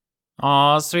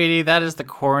 Aw, sweetie, that is the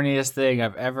corniest thing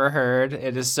I've ever heard.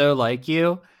 It is so like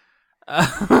you.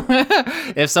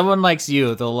 If someone likes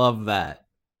you, they'll love that.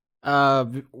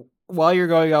 While you're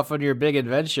going off on your big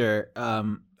adventure,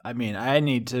 I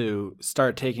need to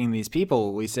start taking these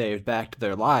people we saved back to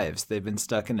their lives. They've been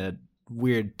stuck in a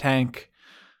weird tank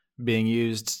being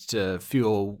used to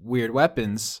fuel weird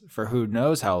weapons for who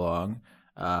knows how long.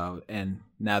 And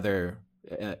now they're,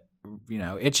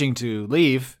 itching to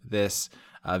leave this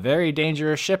very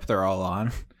dangerous ship they're all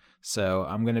on. So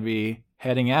I'm going to be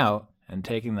heading out and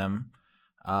taking them.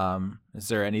 Is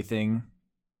there anything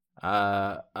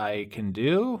I can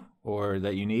do or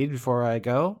that you need before I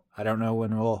go? I don't know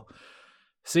when we'll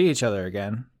see each other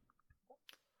again.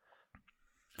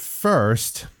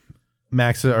 First,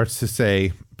 Max starts to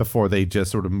say, before they just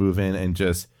sort of move in and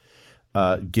just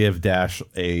give Dash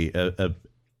a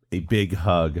big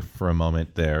hug for a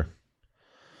moment there.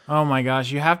 Oh my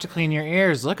gosh, you have to clean your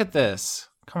ears. Look at this.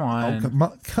 Come on.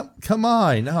 Oh, come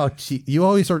on. Oh, gee, you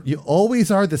always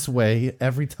are this way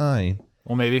every time.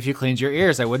 Well, maybe if you cleaned your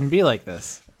ears, I wouldn't be like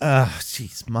this.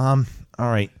 Jeez, Mom. All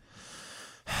right.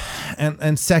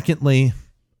 And secondly,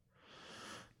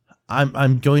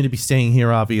 I'm going to be staying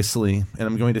here, obviously, and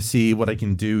I'm going to see what I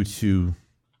can do to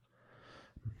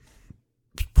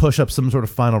push up some sort of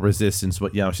final resistance,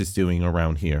 what Yaush is doing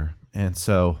around here. And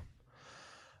so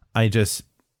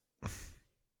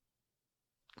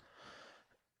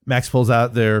Max pulls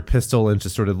out their pistol and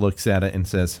just sort of looks at it and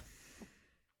says,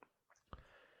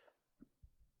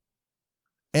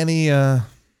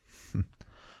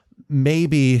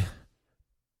 maybe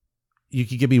you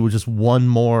could give me just one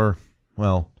more,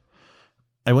 I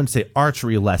wouldn't say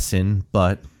archery lesson,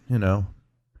 but,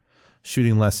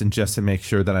 shooting lesson just to make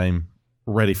sure that I'm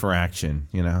ready for action,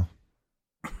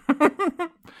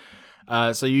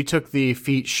 So you took the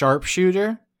feat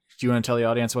sharpshooter. Do you want to tell the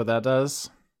audience what that does?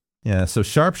 Yeah, so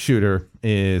sharpshooter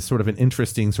is sort of an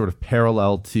interesting sort of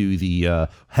parallel to the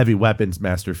heavy weapons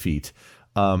master feat.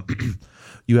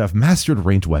 You have mastered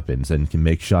ranged weapons and can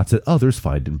make shots that others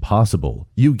find impossible.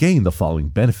 You gain the following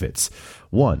benefits.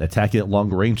 1. Attacking at long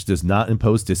range does not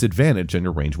impose disadvantage on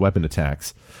your ranged weapon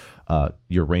attacks.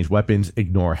 Your ranged weapons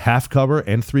ignore half cover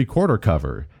and 3/4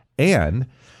 cover. And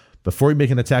before you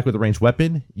make an attack with a ranged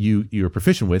weapon you're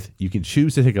proficient with, you can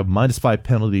choose to take a -5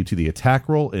 penalty to the attack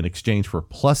roll in exchange for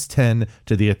 +10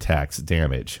 to the attack's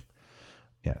damage.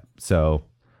 Yeah, so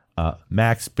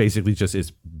Max basically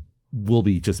will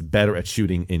be just better at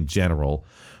shooting in general.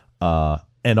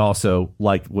 And also,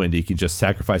 like Wendy, can just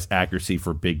sacrifice accuracy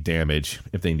for big damage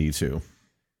if they need to.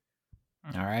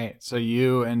 All right, so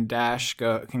you and Dash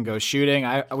can go shooting.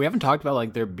 We haven't talked about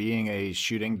like there being a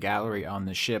shooting gallery on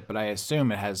the ship, but I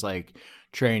assume it has like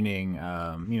training.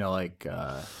 I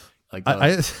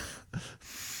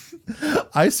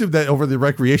assume that over the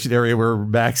recreation area where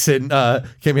Max and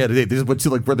came out today, they just went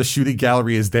to like where the shooting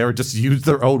gallery is there and just use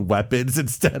their own weapons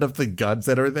instead of the guns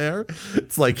that are there.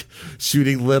 It's like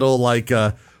shooting little like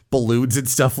balloons and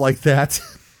stuff like that.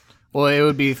 Well,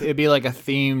 it'd be like a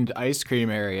themed ice cream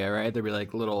area, right? There'd be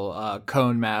like little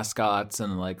cone mascots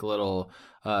and like little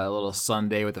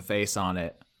sundae with a face on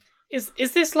it. Is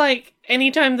this like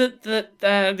anytime that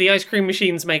the ice cream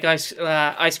machines make ice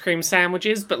cream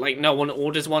sandwiches, but like no one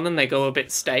orders one and they go a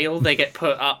bit stale, they get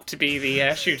put up to be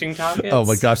the shooting targets? Oh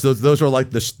my gosh, those are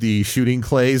like the shooting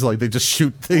clays. Like they just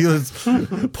shoot things,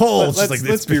 poles.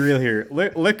 Let's be real here.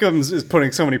 Lickums is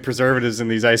putting so many preservatives in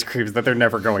these ice creams that they're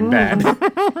never going bad.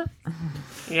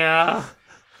 Yeah.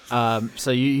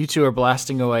 So you two are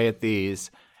blasting away at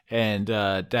these, and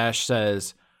Dash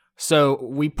says, so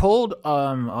we pulled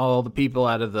all the people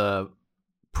out of the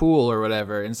pool or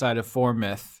whatever inside of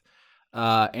Formith,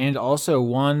 and also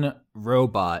one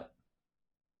robot.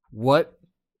 What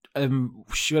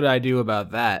should I do about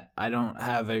that? I don't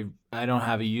have a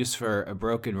use for a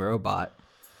broken robot.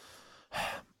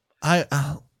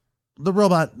 The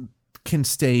robot can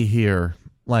stay here.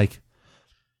 Like,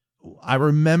 I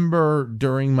remember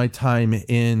during my time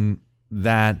in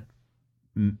that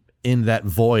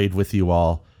void with you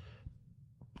all,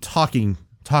 talking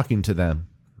to them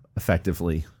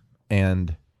effectively,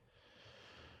 and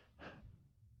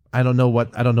I don't know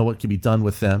what can be done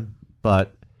with them,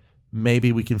 but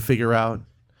maybe we can figure out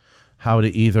how to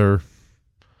either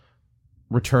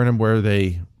return them where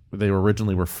they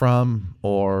originally were from,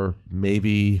 or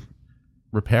maybe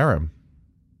repair them.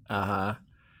 All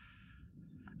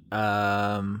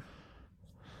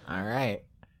right.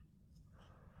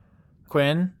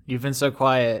 Quinn, you've been so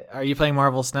quiet. Are you playing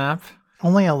Marvel Snap?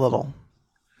 Only a little.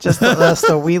 Just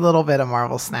a wee little bit of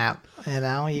Marvel Snap. You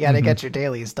know, you got to get your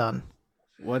dailies done.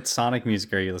 What Sonic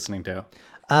music are you listening to?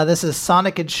 This is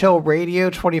Sonic and Chill Radio,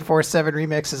 24/7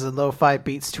 remixes and lo-fi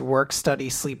beats to work, study,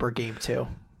 sleep, or game too.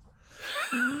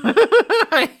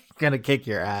 I'm gonna kick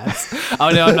your ass. Oh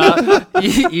no, I'm not.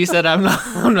 You said I'm not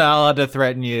allowed to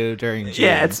threaten you during June.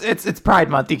 Yeah, it's Pride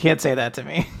Month. You can't say that to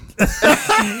me.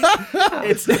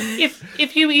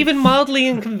 If you even mildly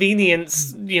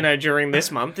inconvenience, during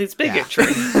this month, it's bigotry.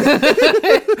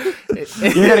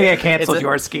 You're gonna get canceled,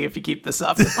 Yorsky, if you keep this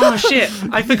up. Oh shit!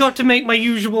 I forgot to make my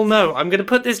usual note. I'm gonna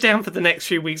put this down for the next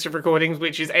few weeks of recordings,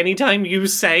 which is anytime you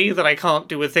say that I can't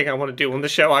do a thing I want to do on the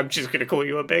show, I'm just gonna call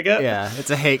you a bigot. Yeah, it's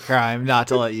a hate crime not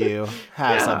to let you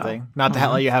have something, not to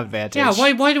let you have advantage. Yeah,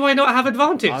 why do I not have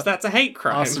advantage? That's a hate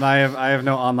crime. Austin, I have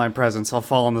no online presence. I'll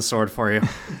fall on the sword for you.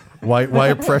 Why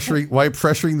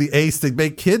pressuring the ace to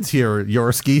make kids here,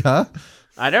 Yorsky, huh?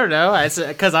 I don't know.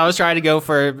 Because I was trying to go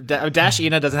for Dash.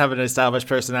 Ina doesn't have an established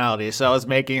personality, so I was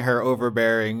making her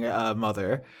overbearing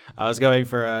mother. I was going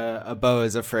for a Beau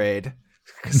is Afraid.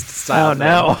 Oh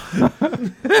no,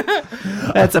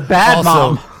 that's a bad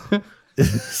mom.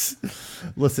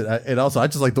 Listen, and also I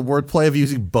just like the wordplay of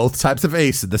using both types of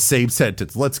ace in the same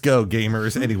sentence. Let's go,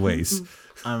 gamers. Anyways,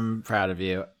 I'm proud of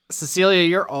you. Cecilia,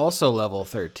 you're also level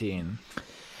 13.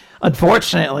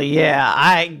 Unfortunately,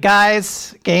 yeah.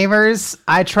 Gamers,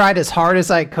 I tried as hard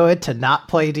as I could to not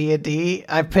play D&D.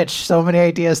 I pitched so many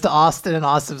ideas to Austin, and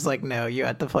Austin was like, no, you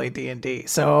have to play D&D.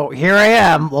 So here I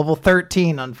am, level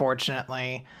 13,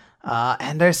 unfortunately.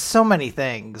 And there's so many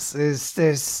things.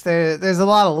 There's a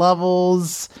lot of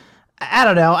levels. I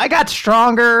don't know. I got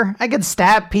stronger. I can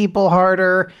stab people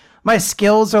harder. My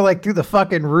skills are like through the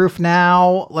fucking roof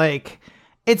now. Like,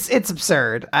 it's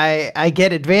absurd. I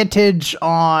get advantage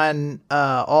on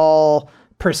all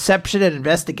perception and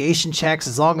investigation checks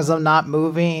as long as I'm not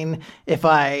moving. If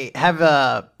I have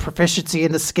a proficiency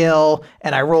in the skill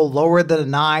and I roll lower than a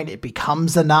 9, it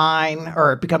becomes a 9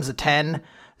 or it becomes a 10.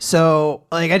 So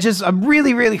like I'm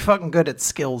really, really fucking good at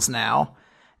skills now.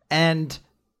 And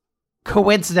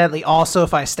coincidentally, also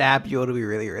if I stab you, it'll be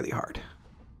really, really hard.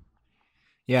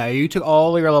 Yeah, you took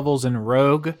all your levels in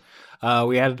Rogue.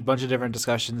 We had a bunch of different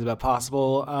discussions about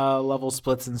possible level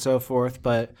splits and so forth,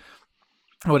 but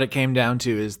what it came down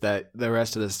to is that the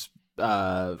rest of this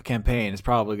campaign is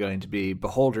probably going to be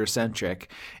beholder-centric,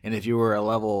 and if you were a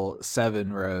level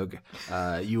 7 rogue,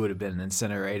 you would have been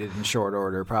incinerated in short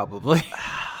order, probably.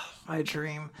 My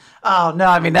dream. Oh, no,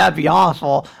 I mean, that'd be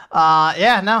awful.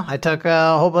 Yeah, no, I took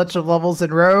a whole bunch of levels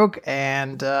in Rogue,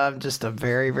 and I'm just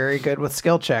very, very good with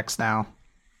skill checks now.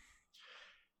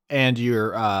 And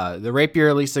your the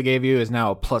rapier Lisa gave you is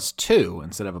now a +2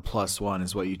 instead of a +1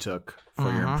 is what you took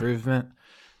for your improvement.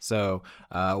 So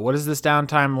what does this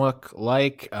downtime look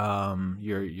like?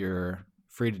 You're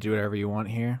free to do whatever you want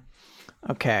here.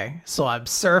 Okay, so I'm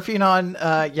surfing on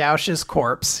Yaush's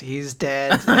corpse. He's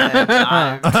dead.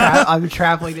 And I'm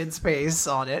traveling in space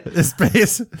on it.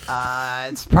 Space.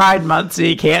 It's Pride Month, so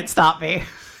you can't stop me.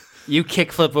 You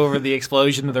kickflip over the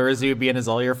explosion of the Razubian as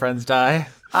all your friends die.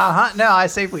 No, I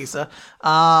saved Lisa.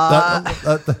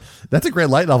 That's a great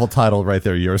light novel title right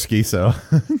there, Yorsky. So,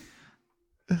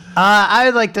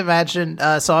 I'd like to imagine.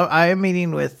 So I am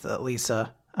meeting with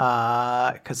Lisa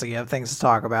because we have things to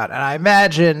talk about, and I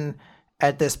imagine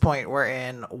at this point we're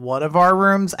in one of our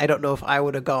rooms. I don't know if I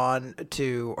would have gone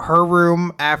to her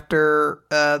room after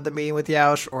the meeting with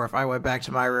Yaush, or if I went back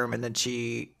to my room and then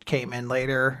she came in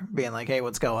later, being like, "Hey,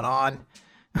 what's going on?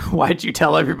 Why'd you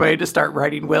tell everybody to start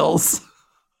writing wills?"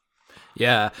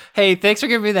 Yeah. Hey, thanks for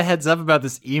giving me the heads up about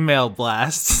this email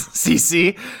blast,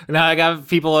 CC. Now I got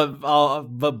people all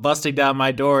busting down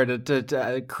my door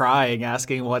to crying,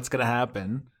 asking what's going to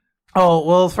happen. Oh,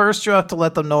 well, first you have to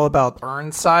let them know about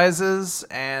urn sizes,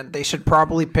 and they should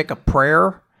probably pick a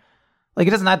prayer. Like,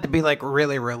 it doesn't have to be, like,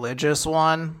 really religious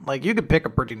one. Like, you could pick a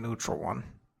pretty neutral one.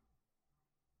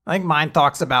 I think mine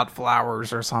talks about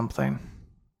flowers or something.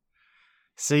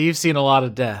 So you've seen a lot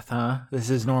of death, huh? This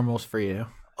is normal for you.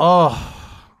 Oh,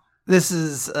 this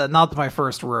is not my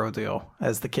first rodeo,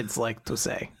 as the kids like to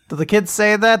say. Do the kids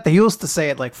say that? They used to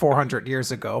say it like 400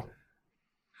 years ago.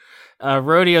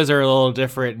 Rodeos are a little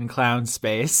different in clown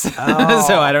space, Oh.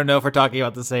 so I don't know if we're talking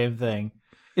about the same thing.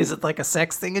 Is it like a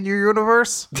sex thing in your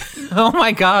universe? Oh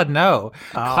my god, no.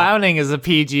 Oh. Clowning is a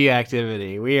PG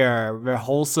activity. We're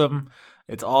wholesome.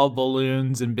 It's all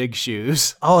balloons and big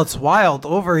shoes. Oh, it's wild.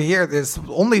 Over here, there's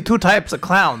only two types of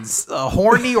clowns,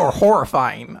 horny or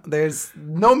horrifying. There's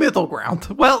no middle ground.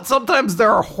 Well, sometimes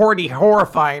there are horny,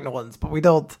 horrifying ones, but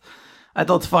I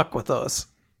don't fuck with those.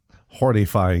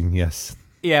 horrifying. Yes.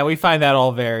 Yeah, we find that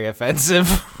all very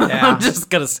offensive. Yeah. I'm just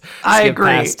gonna skip I agree.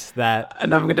 past that.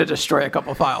 And I'm going to destroy a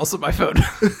couple files on my phone.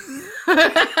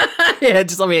 Yeah,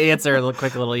 just let me answer a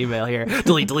quick little email here.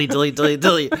 Delete.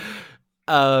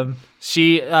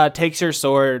 She takes her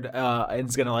sword and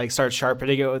is gonna like start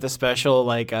sharpening it with a special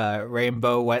like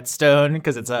rainbow whetstone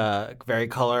because it's a very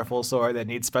colorful sword that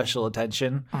needs special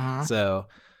attention. So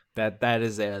that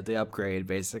is the upgrade.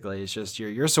 Basically, it's just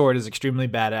your sword is extremely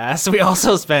badass. We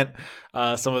also spent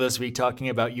some of this week talking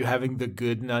about you having the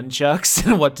good nunchucks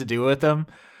and what to do with them.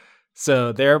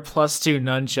 So they're +2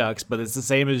 nunchucks, but it's the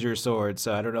same as your sword.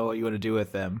 So I don't know what you want to do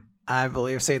with them. I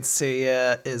believe Saint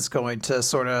Cecilia is going to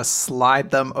sort of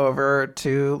slide them over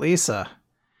to Lisa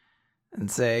and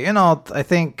say, I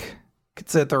think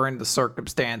considering the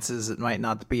circumstances, it might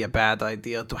not be a bad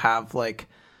idea to have like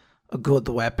a good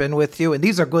weapon with you. And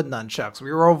these are good nunchucks.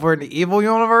 We were over in the evil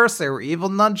universe. They were evil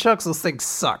nunchucks. Those things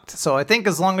sucked. So I think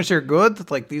as long as you're good,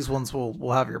 like these ones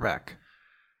will have your back.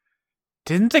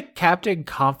 Didn't the captain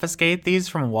confiscate these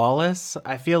from Wallace?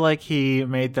 I feel like he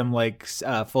made them like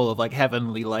full of like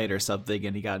heavenly light or something,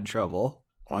 and he got in trouble.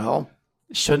 Well,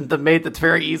 shouldn't have made it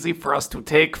very easy for us to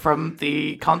take from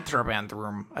the contraband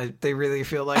room. They really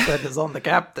feel like that is on the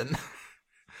captain.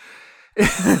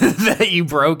 That you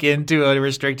broke into a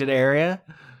restricted area?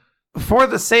 For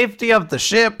the safety of the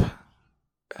ship.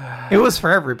 It was for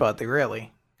everybody,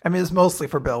 really. I mean, it's mostly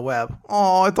for Bill Webb.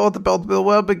 Oh, I thought about Bill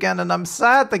Webb again, and I'm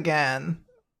sad again.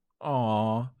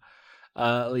 Aw.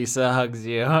 Lisa hugs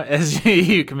you as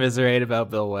you commiserate about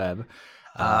Bill Webb.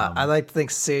 I like to think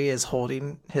Cecilia is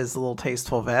holding his little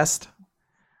tasteful vest.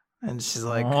 And she's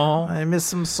like, Aw. I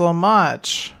miss him so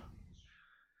much.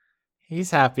 He's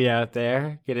happy out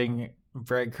there, getting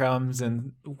breadcrumbs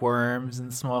and worms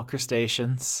and small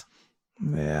crustaceans.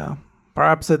 Yeah.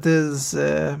 Perhaps it is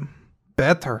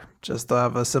better just to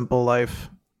have a simple life.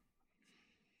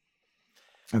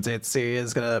 And Cecilia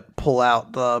is going to pull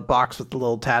out the box with the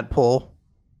little tadpole.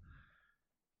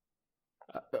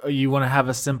 You want to have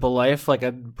a simple life like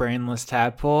a brainless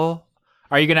tadpole?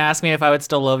 Are you going to ask me if I would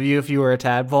still love you if you were a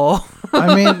tadpole?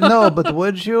 I mean, no, but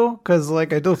would you? Because,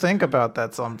 like, I do think about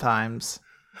that sometimes.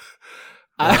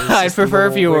 I'd prefer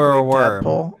if you were a worm.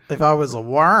 Tadpole. If I was a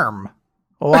worm.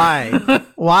 Why?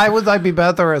 Why would I be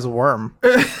better as a worm? Do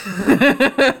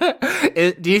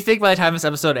you think by the time this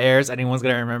episode airs, anyone's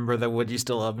going to remember the "Would you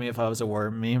still love me if I was a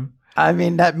worm" meme? I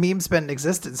mean, that meme's been in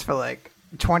existence for like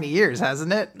 20 years,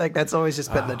 hasn't it? Like, that's always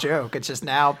just been the joke. It's just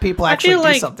now people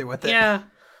actually do something with it. Yeah.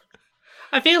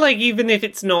 I feel like even if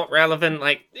it's not relevant,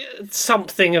 like,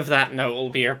 something of that note will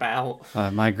be about.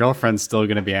 My girlfriend's still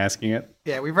going to be asking it.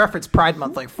 Yeah, we referenced Pride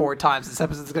Month like 4 times. This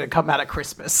episode's going to come out at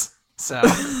Christmas. So,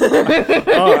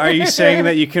 Oh, are you saying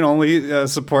that you can only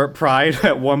support Pride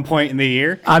at one point in the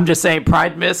year? I'm just saying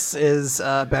Pride Miss is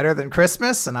better than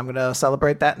Christmas, and I'm going to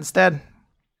celebrate that instead.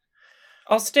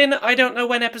 Austin, I don't know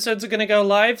when episodes are going to go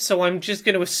live, so I'm just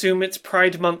going to assume it's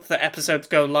Pride Month that episodes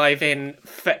go live in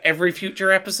for every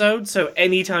future episode, so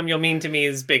anytime you're mean to me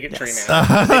is bigotry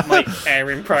now. It might air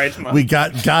in Pride Month. We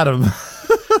got him.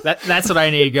 That's what I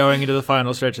need going into the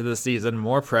final stretch of this season.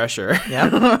 More pressure. Yeah.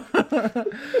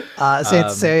 Saint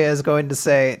Seiya is going to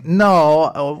say,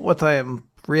 no, what I am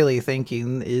really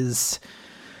thinking is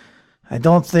I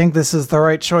don't think this is the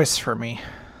right choice for me,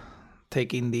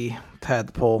 taking the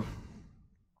tadpole.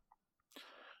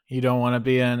 You don't want to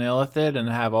be an illithid and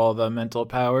have all the mental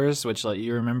powers which let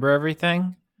you remember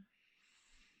everything?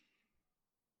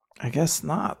 I guess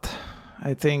not.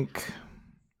 I think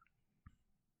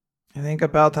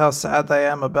about how sad I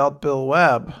am about Bill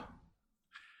Webb.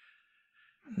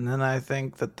 And then I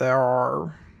think that there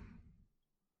are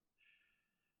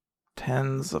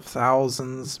tens of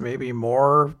thousands, maybe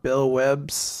more, Bill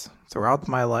Webbs throughout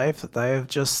my life that I have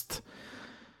just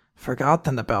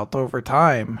forgotten about over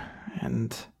time.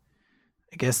 And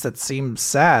I guess that seems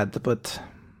sad, but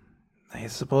I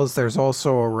suppose there's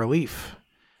also a relief.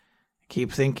 I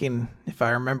keep thinking if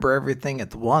I remember everything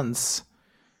at once,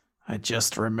 I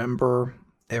just remember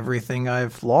everything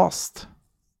I've lost.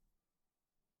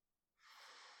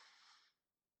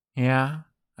 Yeah.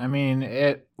 I mean,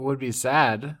 it would be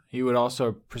sad. You would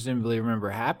also presumably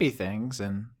remember happy things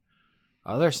and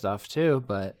other stuff too,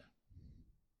 but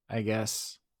I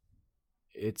guess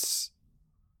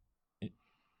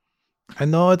I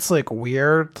know it's like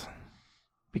weird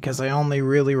because I only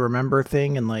really remember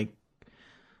things in like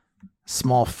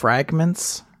small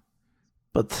fragments,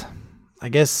 but I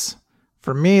guess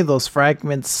for me, those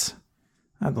fragments,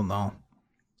 I don't know.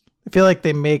 I feel like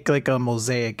they make like a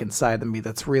mosaic inside of me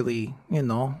that's really,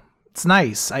 it's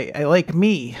nice. I like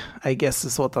me, I guess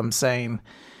is what I'm saying.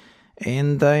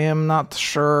 And I am not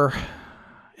sure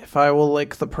if I will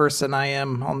like the person I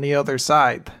am on the other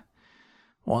side.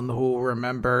 One who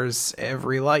remembers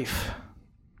every life.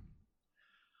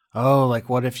 Oh, like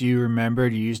what if you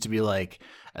remembered you used to be like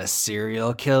a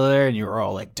serial killer and you were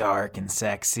all like dark and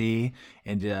sexy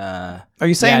and Are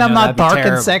you saying I'm not dark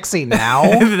and sexy now?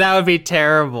 That would be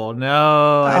terrible.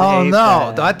 No. Oh no.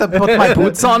 That. Do I have to put my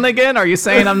boots on again? Are you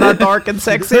saying I'm not dark and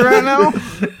sexy right now?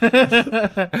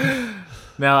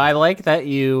 No, I like that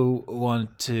you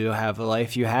want to have the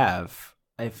life you have.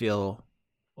 I feel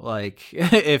like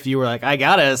if you were like, I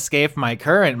gotta escape my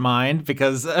current mind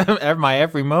because my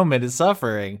every moment is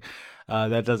suffering.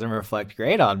 That doesn't reflect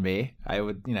great on me. I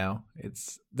would,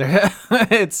 it's there.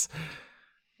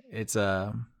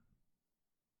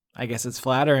 I guess it's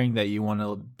flattering that you want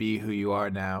to be who you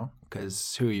are now,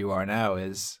 because who you are now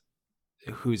is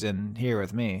who's in here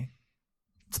with me.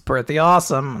 It's pretty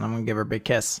awesome, and I'm gonna give her a big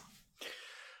kiss.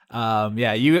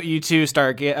 Yeah, you two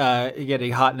start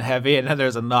getting hot and heavy, and then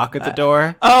there's a knock at the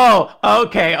door. Oh,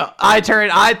 okay. I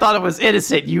thought it was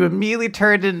innocent. You immediately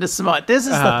turned into smut. This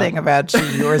is the thing about you.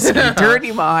 You're a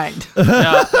dirty mind.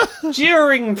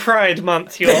 During Pride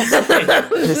Month, you'll say.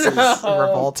 This is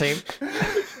revolting.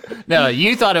 No,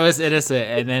 you thought it was innocent,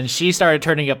 and then she started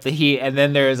turning up the heat, and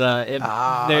then there's a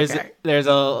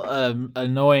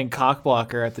annoying cock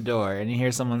blocker at the door, and you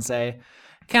hear someone say,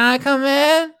 "Can I come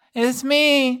in? It's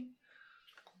me."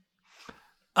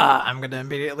 I'm going to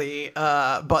immediately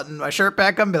button my shirt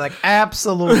back up and be like,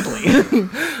 absolutely.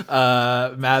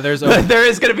 Mathers. There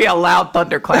is going to be a loud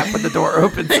thunderclap when the door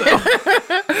opens. So.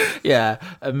 Yeah.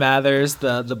 Mathers,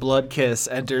 the blood kiss,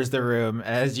 enters the room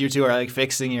as you two are like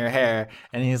fixing your hair.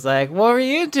 And he's like, "What were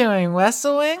you doing,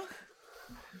 wrestling?"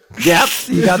 Yep,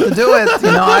 you got to do it.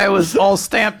 I was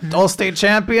all-state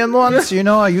champion once.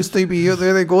 I used to be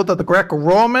really good at the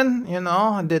Greco-Roman.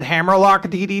 I did hammerlock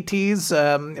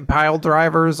DDTs, pile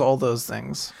drivers, all those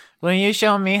things. Will you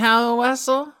show me how to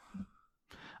wrestle?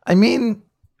 I mean,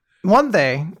 one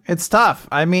day. It's tough.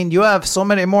 I mean, you have so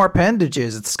many more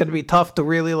appendages. It's going to be tough to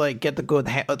really get the good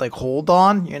hold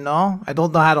on. I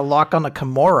don't know how to lock on a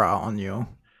Kimura on you.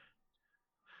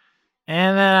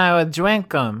 And then I would drink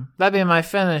them. That'd be my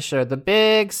finisher, the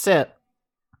big sip.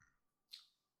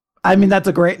 I mean, that's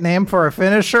a great name for a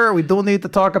finisher. We do need to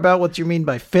talk about what you mean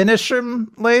by finish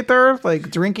him later,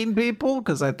 like drinking people,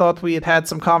 because I thought we had had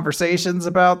some conversations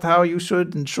about how you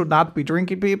should and should not be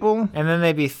drinking people. And then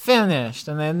they'd be finished,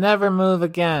 and they'd never move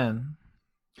again.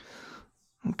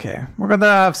 Okay, we're going to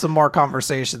have some more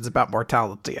conversations about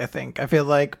mortality, I think. I feel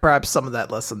like perhaps some of that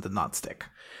lesson did not stick.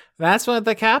 That's what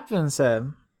the captain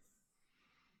said.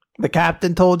 The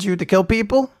captain told you to kill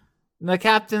people? The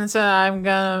captain said, I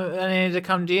need to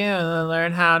come to you and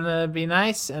learn how to be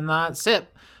nice and not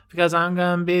sip, because I'm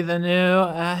going to be the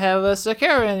new head of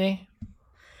security.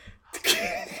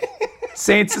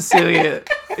 Saint Cecilia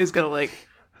is going to, like,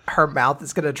 her mouth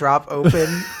is going to drop open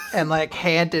and, like,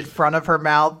 hand in front of her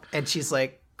mouth, and she's,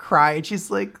 like, crying. She's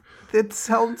like, it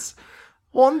sounds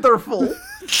wonderful,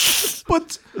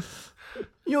 but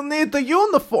you need the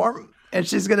uniform. And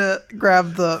she's going to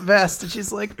grab the vest, and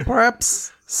she's like,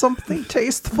 perhaps something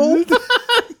tasteful?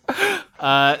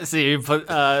 So you put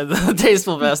the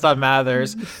tasteful vest on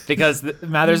Mathers, because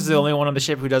Mathers is the only one on the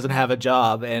ship who doesn't have a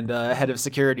job, and head of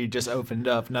security just opened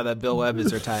up now that Bill Webb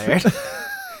is retired.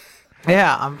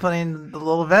 Yeah, I'm putting the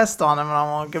little vest on him, and I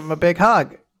want to give him a big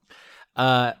hug.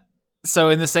 So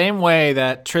in the same way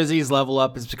that Trizzy's level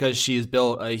up is because she's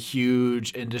built a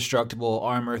huge indestructible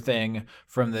armor thing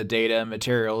from the data and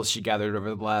materials she gathered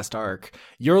over the last arc,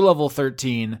 your level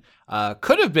 13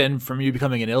 could have been from you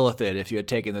becoming an illithid if you had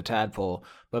taken the tadpole,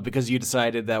 but because you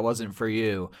decided that wasn't for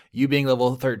you, you being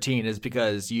level 13 is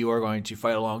because you are going to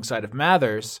fight alongside of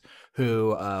Mathers,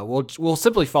 who will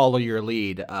simply follow your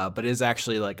lead, but is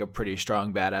actually like a pretty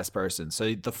strong badass person.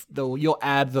 So you'll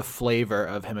add the flavor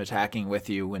of him attacking with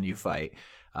you when you fight.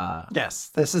 Yes,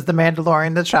 this is the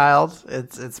Mandalorian, the child.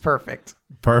 It's perfect.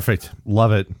 Perfect.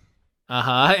 Love it.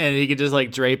 And he can just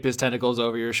like drape his tentacles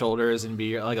over your shoulders and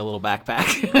be like a little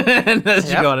backpack and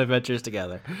as you go on adventures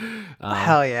together.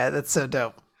 Hell yeah, that's so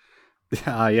dope.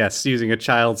 Yes, using a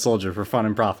child soldier for fun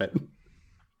and profit.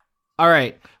 All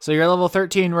right, so you're level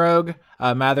 13 rogue.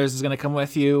 Mathers is going to come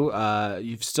with you.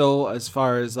 You've still, as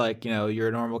far as like,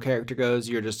 your normal character goes,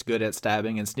 you're just good at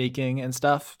stabbing and sneaking and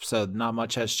stuff. So not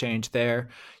much has changed there.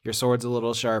 Your sword's a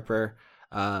little sharper.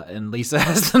 And Lisa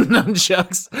has some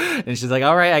nunchucks. And she's like,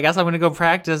 all right, I guess I'm going to go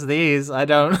practice these. I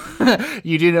don't...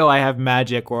 You do know I have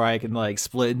magic where I can like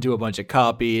split into a bunch of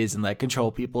copies and like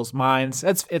control people's minds.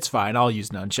 It's fine. I'll use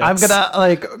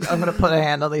nunchucks. I'm gonna put a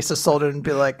hand on Lisa's shoulder and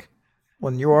be like,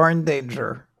 when you are in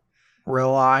danger,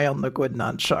 rely on the good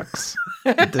nunchucks.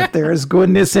 And if there is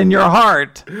goodness in your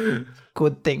heart,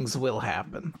 good things will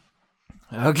happen.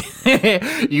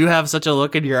 Okay, you have such a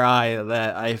look in your eye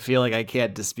that I feel like I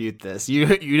can't dispute this.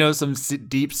 You know some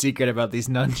deep secret about these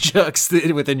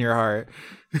nunchucks within your heart.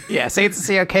 Yeah, Saint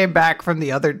Cecilia came back from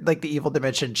the other, like the evil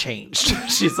dimension changed.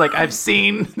 She's like, I've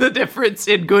seen the difference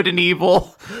in good and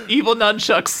evil. Evil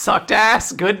nunchucks sucked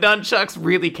ass. Good nunchucks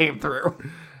really came through.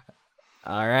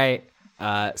 All right.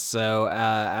 So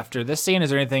after this scene, is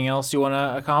there anything else you want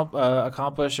to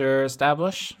accomplish or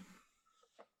establish?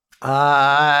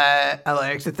 I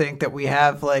like to think that we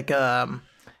have like an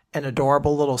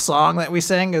adorable little song that we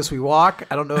sing as we walk.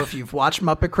 I don't know if you've watched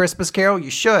Muppet Christmas Carol. You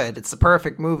should. It's the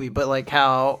perfect movie. But like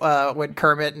how when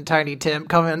Kermit and Tiny Tim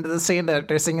come into the scene,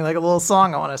 they're singing like a little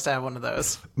song. I want us to have one of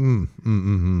those.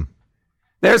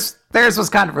 Theirs was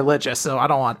kind of religious, so I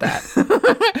don't want that.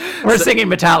 We're singing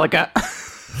Metallica.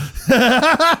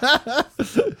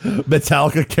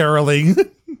 Metallica caroling.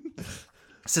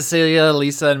 Cecilia,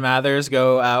 Lisa, and Mathers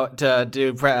go out to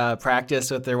do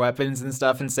practice with their weapons and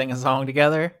stuff and sing a song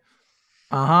together.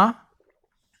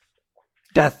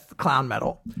 Death clown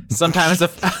metal. Sometimes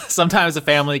a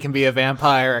family can be a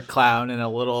vampire, a clown, and a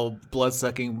little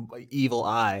blood-sucking evil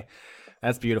eye.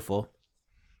 That's beautiful.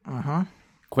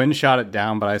 Quinn shot it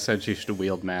down, but I said she should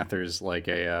wield Mathers like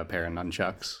a pair of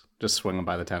nunchucks. Just swing them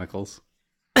by the tentacles.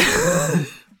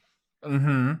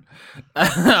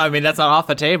 I mean, that's not off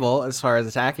the table as far as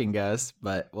attacking goes,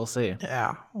 but we'll see.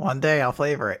 Yeah, one day I'll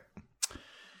flavor it.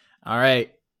 All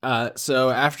right. So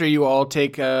after you all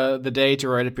take the day to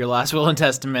write up your last will and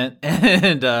testament,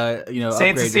 and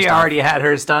Saint Cecilia already had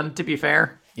hers done. To be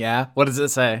fair, yeah. What does it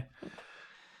say?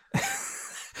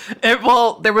 There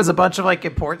was a bunch of like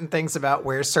important things about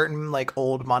where certain like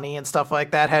old money and stuff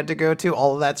like that had to go to.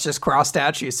 All of that's just crossed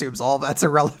out. She assumes all of that's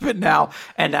irrelevant now,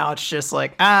 and now it's just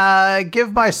like,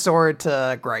 give my sword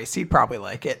to Grice. He'd probably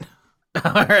like it.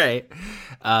 All right.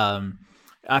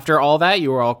 After all that,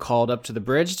 you were all called up to the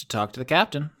bridge to talk to the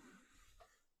captain.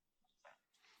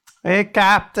 Hey,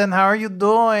 Captain, how are you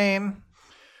doing?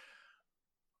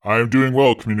 I am doing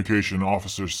well, Communication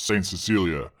Officer Saint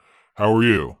Cecilia. How are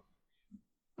you?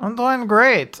 I'm doing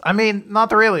great. I mean,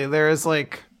 not really. There's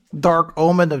like dark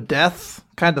omen of death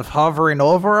kind of hovering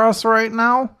over us right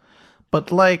now.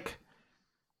 But, like,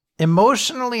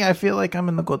 emotionally, I feel like I'm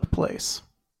in a good place.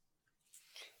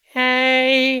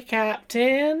 Hey,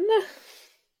 Captain.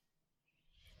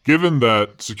 Given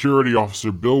that Security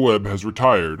Officer Bill Webb has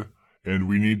retired, and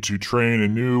we need to train a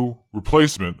new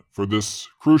replacement for this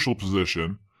crucial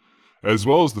position, as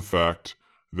well as the fact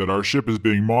that our ship is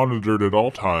being monitored at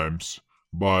all times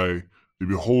by the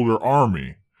Beholder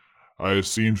Army, I have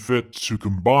seen fit to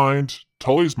combine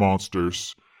Tully's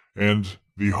monsters and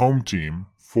the home team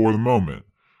for the moment.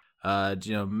 At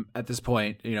this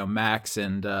point, Max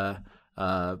and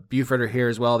Buford are here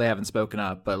as well. They haven't spoken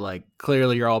up, but like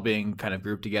clearly you're all being kind of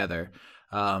grouped together.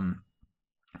 And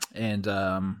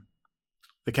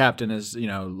the captain is,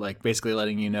 like basically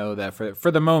letting you know that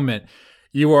for the moment,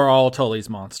 you are all Tully's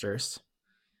monsters.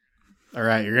 All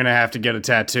right, you're going to have to get a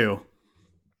tattoo.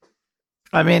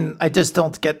 I mean, I just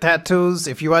don't get tattoos.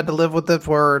 If you had to live with it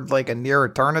for like a near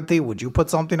eternity, would you put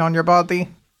something on your body?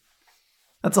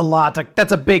 That's a lot.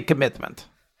 That's a big commitment.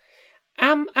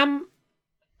 Am I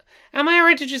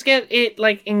right to just get it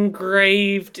like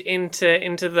engraved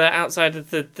into the outside of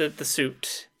the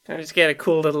suit? Can I just get a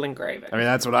cool little engraving? I mean,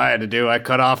 that's what I had to do. I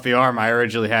cut off the arm I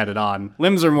originally had it on.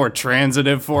 Limbs are more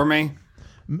transitive for me.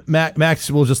 Max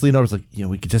will just lean over. It's like,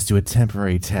 we could just do a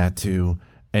temporary tattoo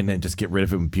and then just get rid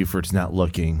of it when Buford's not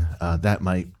looking. That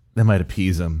might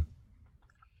appease him.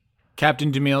 Captain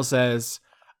DeMille says,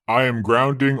 I am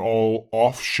grounding all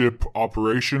off-ship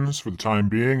operations for the time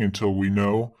being until we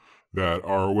know that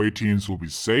our away teams will be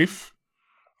safe.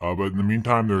 But in the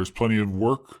meantime, there is plenty of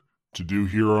work to do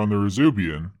here on the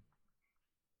Rezubian.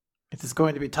 It is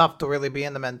going to be tough to really be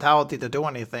in the mentality to do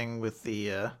anything with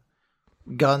the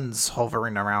guns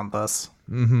hovering around us.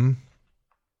 Mm-hmm.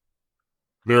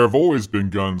 There have always been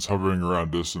guns hovering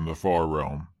around us in the far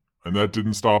realm, and that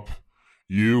didn't stop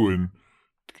you and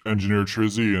Engineer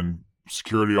Trizzy and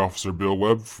Security Officer Bill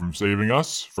Webb from saving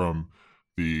us from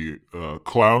the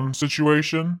clown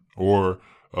situation or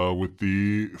with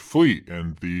the fleet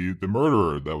and the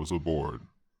murderer that was aboard.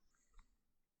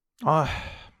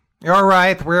 You're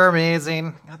right. We're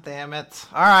amazing. God damn it.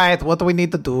 All right. What do we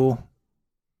need to do?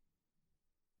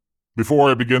 Before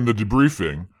I begin the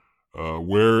debriefing,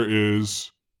 where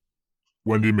is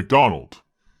Wendy McDonald?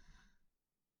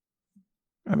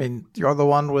 I mean, you're the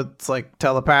one with, like,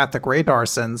 telepathic radar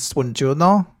sense, wouldn't you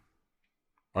know?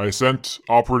 I sent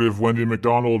Operative Wendy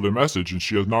McDonald a message and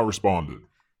she has not responded.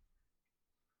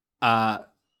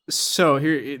 So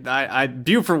here,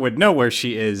 Buford would know where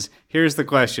she is. Here's the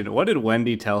question. What did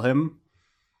Wendy tell him?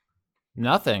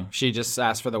 nothing. She just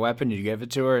asked for the weapon, you gave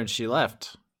it to her, and she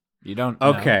left. You don't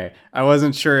know. Okay. I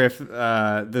wasn't sure if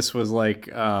this was like,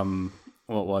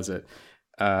 what was it?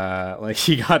 Like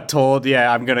he got told,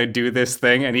 yeah, I'm going to do this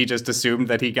thing, and he just assumed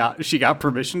that she got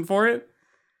permission for it?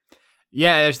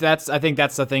 Yeah, I think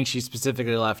that's the thing she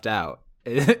specifically left out.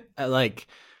 Like,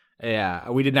 yeah,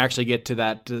 we didn't actually get to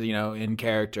that, in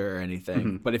character or anything.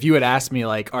 Mm-hmm. But if you had asked me,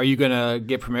 like, are you gonna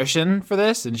get permission for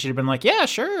this? And she'd have been like, yeah,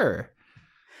 sure.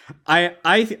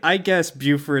 I guess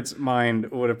Buford's mind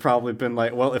would have probably been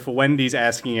like, well, if Wendy's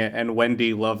asking it and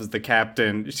Wendy loves the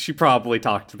captain, she probably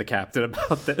talked to the captain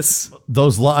about this.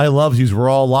 Those I loves yous were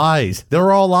all lies. They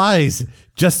were all lies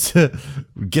just to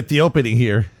get the opening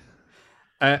here.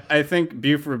 I think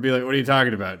Buford would be like, what are you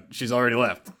talking about? She's already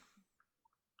left.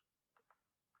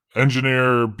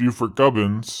 Engineer Buford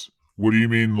Gubbins, what do you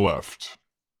mean left?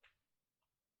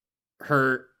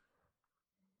 Oh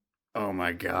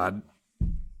my god.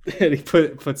 And he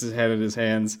puts his head in his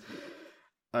hands.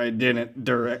 I didn't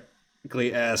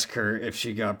directly ask her if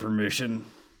she got permission.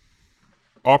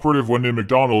 Operative Wendy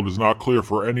McDonald is not clear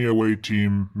for any away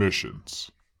team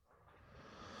missions.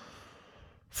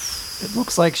 It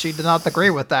looks like she did not agree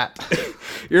with that.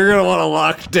 You're gonna want to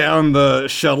lock down the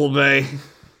shuttle bay.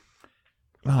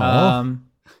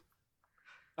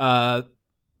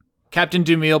 Captain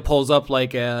Dumille pulls up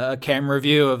like a camera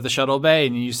view of the shuttle bay,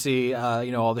 and you see,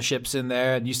 all the ships in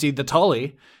there, and you see the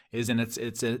Tully is in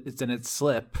its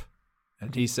slip,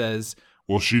 and he says,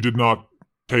 "Well, she did not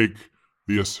take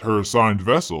her assigned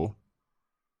vessel."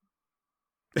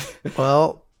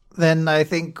 Well, then I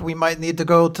think we might need to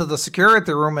go to the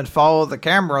security room and follow the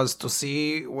cameras to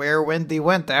see where Wendy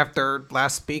went after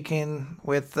last speaking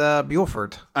with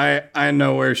Buford. I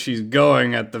know where she's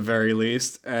going at the very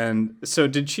least. And so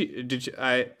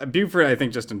Buford, I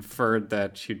think, just inferred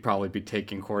that she'd probably be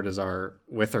taking Cortazar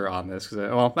with her on this.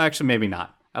 Well, actually, maybe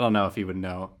not. I don't know if he would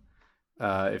know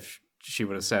if she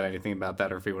would have said anything about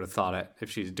that or if he would have thought it, if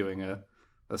she's doing a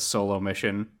solo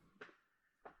mission.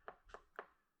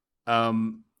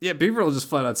 Yeah, Beaver will just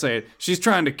flat out say it. She's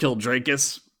trying to kill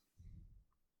Drakus.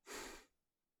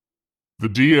 The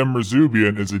DM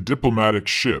Rezubian is a diplomatic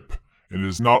ship and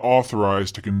is not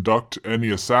authorized to conduct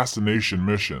any assassination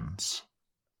missions.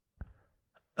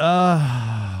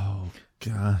 Oh,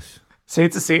 gosh.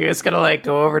 Saint Cecilia is gonna like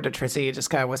go over to Trissy and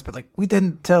just kind of whisper like, "We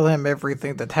didn't tell him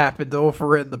everything that happened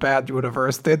over in the bad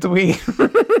universe, did we?"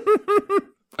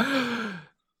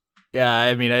 Yeah,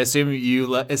 I mean, I assume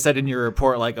you said in your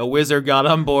report, like, a wizard got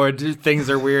on board, things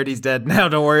are weird, he's dead now,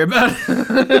 don't worry about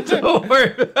it. Don't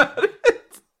worry about it.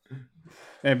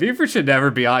 And Buford should never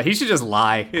be on. He should just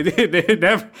lie.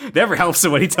 It never helps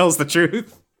him when he tells the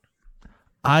truth.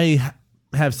 I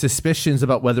have suspicions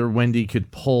about whether Wendy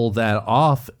could pull that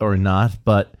off or not,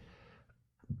 but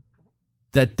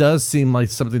that does seem like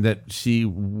something that she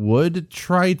would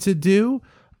try to do.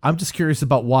 I'm just curious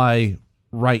about why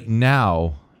right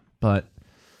now, but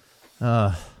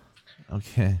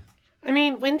okay. I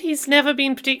mean, Wendy's never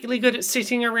been particularly good at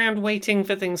sitting around waiting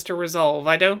for things to resolve.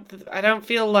 I don't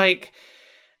feel like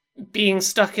being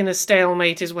stuck in a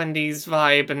stalemate is Wendy's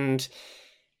vibe, and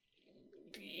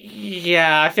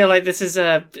yeah, I feel like this is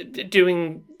a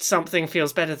doing something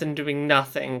feels better than doing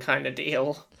nothing kind of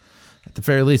deal. At the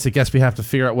very least, I guess we have to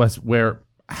figure out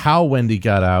how Wendy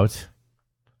got out.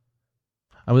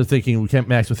 I was thinking,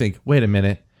 Max would think, wait a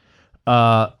minute.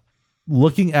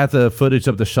 Looking at the footage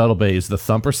of the shuttle bay, is the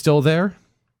thumper still there?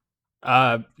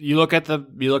 You look at the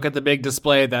big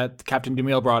display that Captain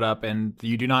Dumille brought up, and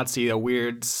you do not see a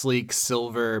weird, sleek,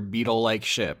 silver beetle-like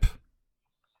ship.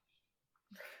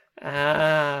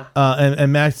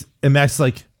 And Max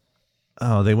like,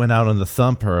 oh, they went out on the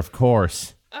thumper, of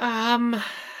course.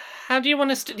 How do you want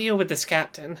us to deal with this,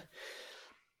 Captain?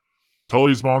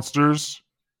 Tully's Monsters,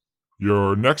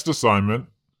 your next assignment,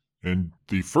 and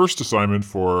the first assignment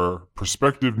for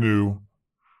prospective new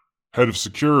head of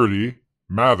security,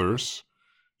 Mathers,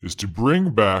 is to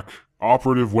bring back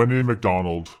Operative Wendy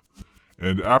McDonald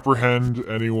and apprehend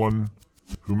anyone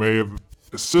who may have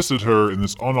assisted her in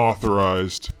this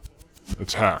unauthorized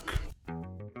attack.